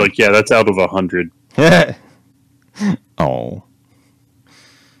 Kelso, and he's like, "Yeah, that's out of 100." Oh.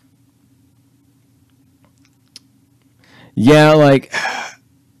 Yeah, like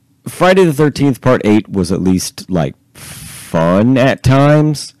Friday the 13th Part 8 was at least like fun at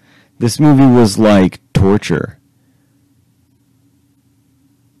times. This movie was like torture.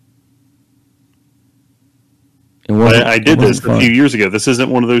 I did this a few years ago. This isn't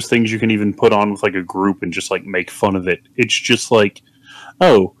one of those things you can even put on with like a group and just like make fun of it. It's just like,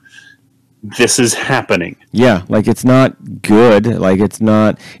 oh, this is happening. Yeah, like it's not good. Like it's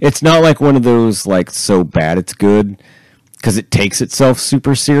not like one of those like so bad it's good, because it takes itself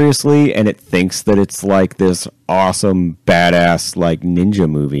super seriously and it thinks that it's like this awesome badass like ninja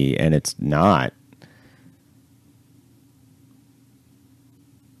movie, and it's not.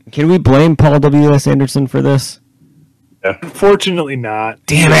 Can we blame Paul W.S. Anderson for this? Yeah. Unfortunately not.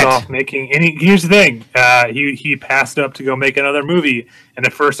 Damn he was it. off making any. Here's the thing. He passed up to go make another movie, and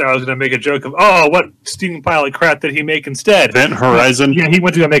at first I was going to make a joke of, oh, what steaming pile of crap did he make instead? Event Horizon. Yeah, he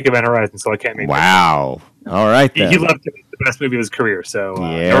went to go make Event Horizon, so I can't make. Wow. All right then. He left it the best movie of his career. So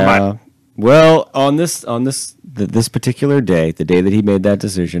yeah. never mind. Well, on this particular day, the day that he made that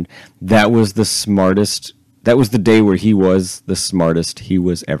decision, that was the smartest. That was the day where he was the smartest he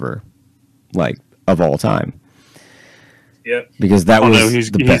was ever, like, of all time. Yep. Because that was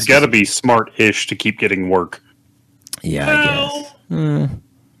he's the best. got to be smart-ish to keep getting work. Yeah, I guess.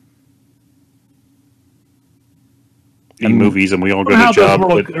 Movies, and we all go to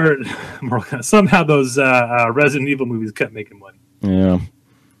job. Somehow those Resident Evil movies kept making money. Yeah.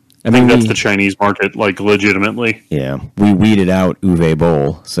 I think that's the Chinese market, like, legitimately. Yeah. We weeded out Uwe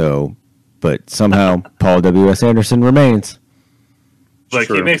Boll, so... But somehow Paul W.S. Anderson remains. Like,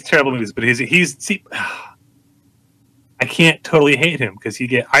 he makes terrible movies, but see, I can't totally hate him because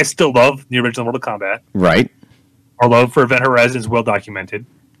I still love the original Mortal Kombat. Right. Our love for Event Horizon is well documented.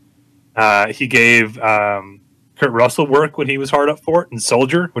 He gave Kurt Russell work when he was hard up for it, and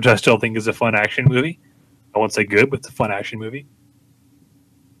Soldier, which I still think is a fun action movie. I won't say good, but it's a fun action movie.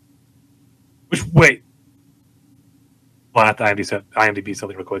 I'll have to IMDb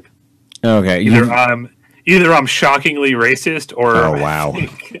something real quick. Okay. Either I'm shockingly racist, or wow.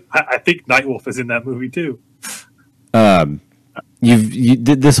 I think Nightwolf is in that movie too.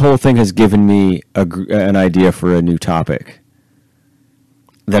 This whole thing has given me an idea for a new topic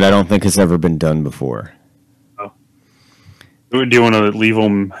that I don't think has ever been done before. Oh. Do you want to leave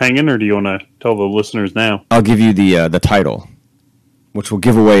them hanging, or do you want to tell the listeners now? I'll give you the title, which will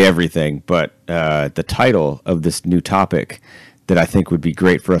give away everything. But the title of this new topic that I think would be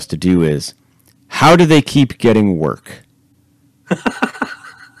great for us to do is, how do they keep getting work?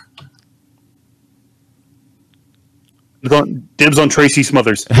 Dibs on Tracy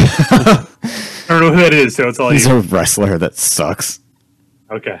Smothers. I don't know who that is, so it's all He's you. a wrestler that sucks.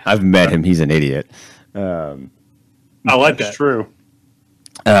 Okay. I've met him. He's an idiot. I like that. True.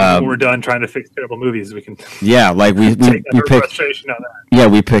 When we're done trying to fix terrible movies, we can Yeah, like we take our pick. frustration on that. Yeah,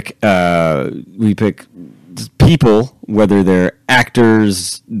 we pick people, whether they're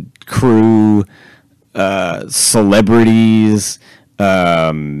actors, crew, celebrities,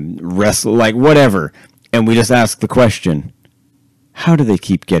 like whatever, and we just ask the question: how do they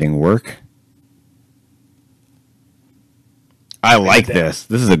keep getting work? I like this.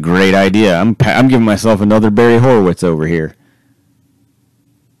 This is a great idea. I'm giving myself another Barry Horowitz over here.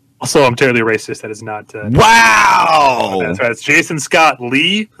 Also, I'm terribly racist. That is not. Wow! That's right. It's Jason Scott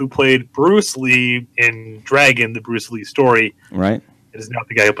Lee, who played Bruce Lee in Dragon, the Bruce Lee story. Right. It is not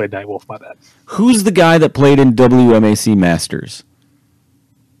the guy who played Nightwolf. My bad. Who's the guy that played in WMAC Masters?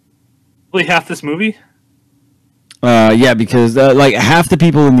 Really, half this movie? Yeah, because like half the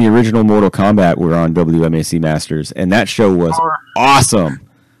people in the original Mortal Kombat were on WMAC Masters, and that show was awesome.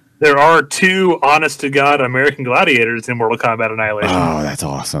 There are 2 honest-to-God American gladiators in Mortal Kombat Annihilation. Oh, that's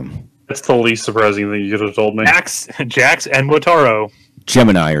awesome. That's the least surprising thing you could have told me. Jax and Motaro.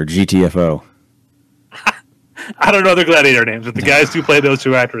 Gemini or GTFO. I don't know their gladiator names, but the guys who played those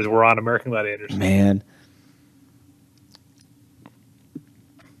two actors were on American Gladiators. Man.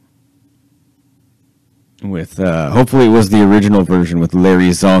 With hopefully it was the original version with Larry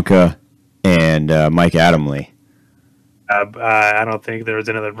Zonka and Mike Adamle. I don't think there was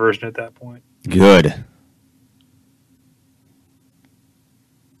another version at that point. Good.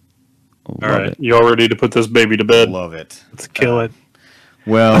 All right, you all ready to put this baby to bed? Love it. Let's kill it.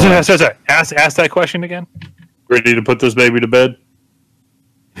 Well, sorry. Ask that question again. Ready to put this baby to bed?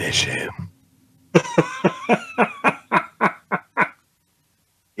 Fish him.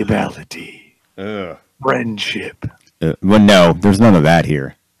 Equality. Friendship. well, no, there's none of that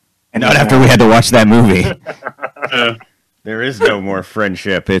here. And not after we had to watch that movie. There is no more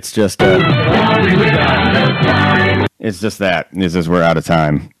friendship. It's just It's just that. It's just we're out of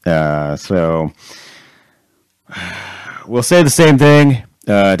time. So we'll say the same thing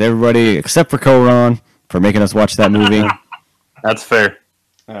to everybody except for Koron for making us watch that movie. That's fair.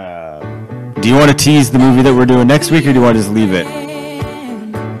 Do you want to tease the movie that we're doing next week, or do you want to just leave it?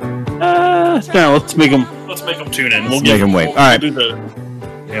 No, let's make them tune in. Let's make them wait. All right.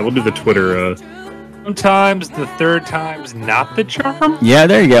 We'll do the Twitter. Sometimes the third time's not the charm. Yeah,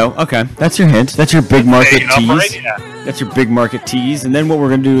 there you go. Okay, that's your hint. That's your big market tease. Right? Yeah. That's your big market tease. And then what we're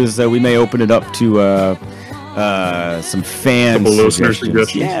going to do is we may open it up to some fan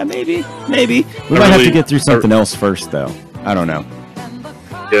suggestions. Yeah, maybe. We might have to get through something else first, though. I don't know.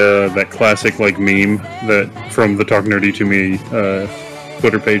 That classic meme that from the Talk Nerdy to Me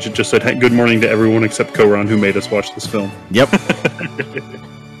Twitter page. It just said, "Hey, good morning to everyone except Koron who made us watch this film." Yep.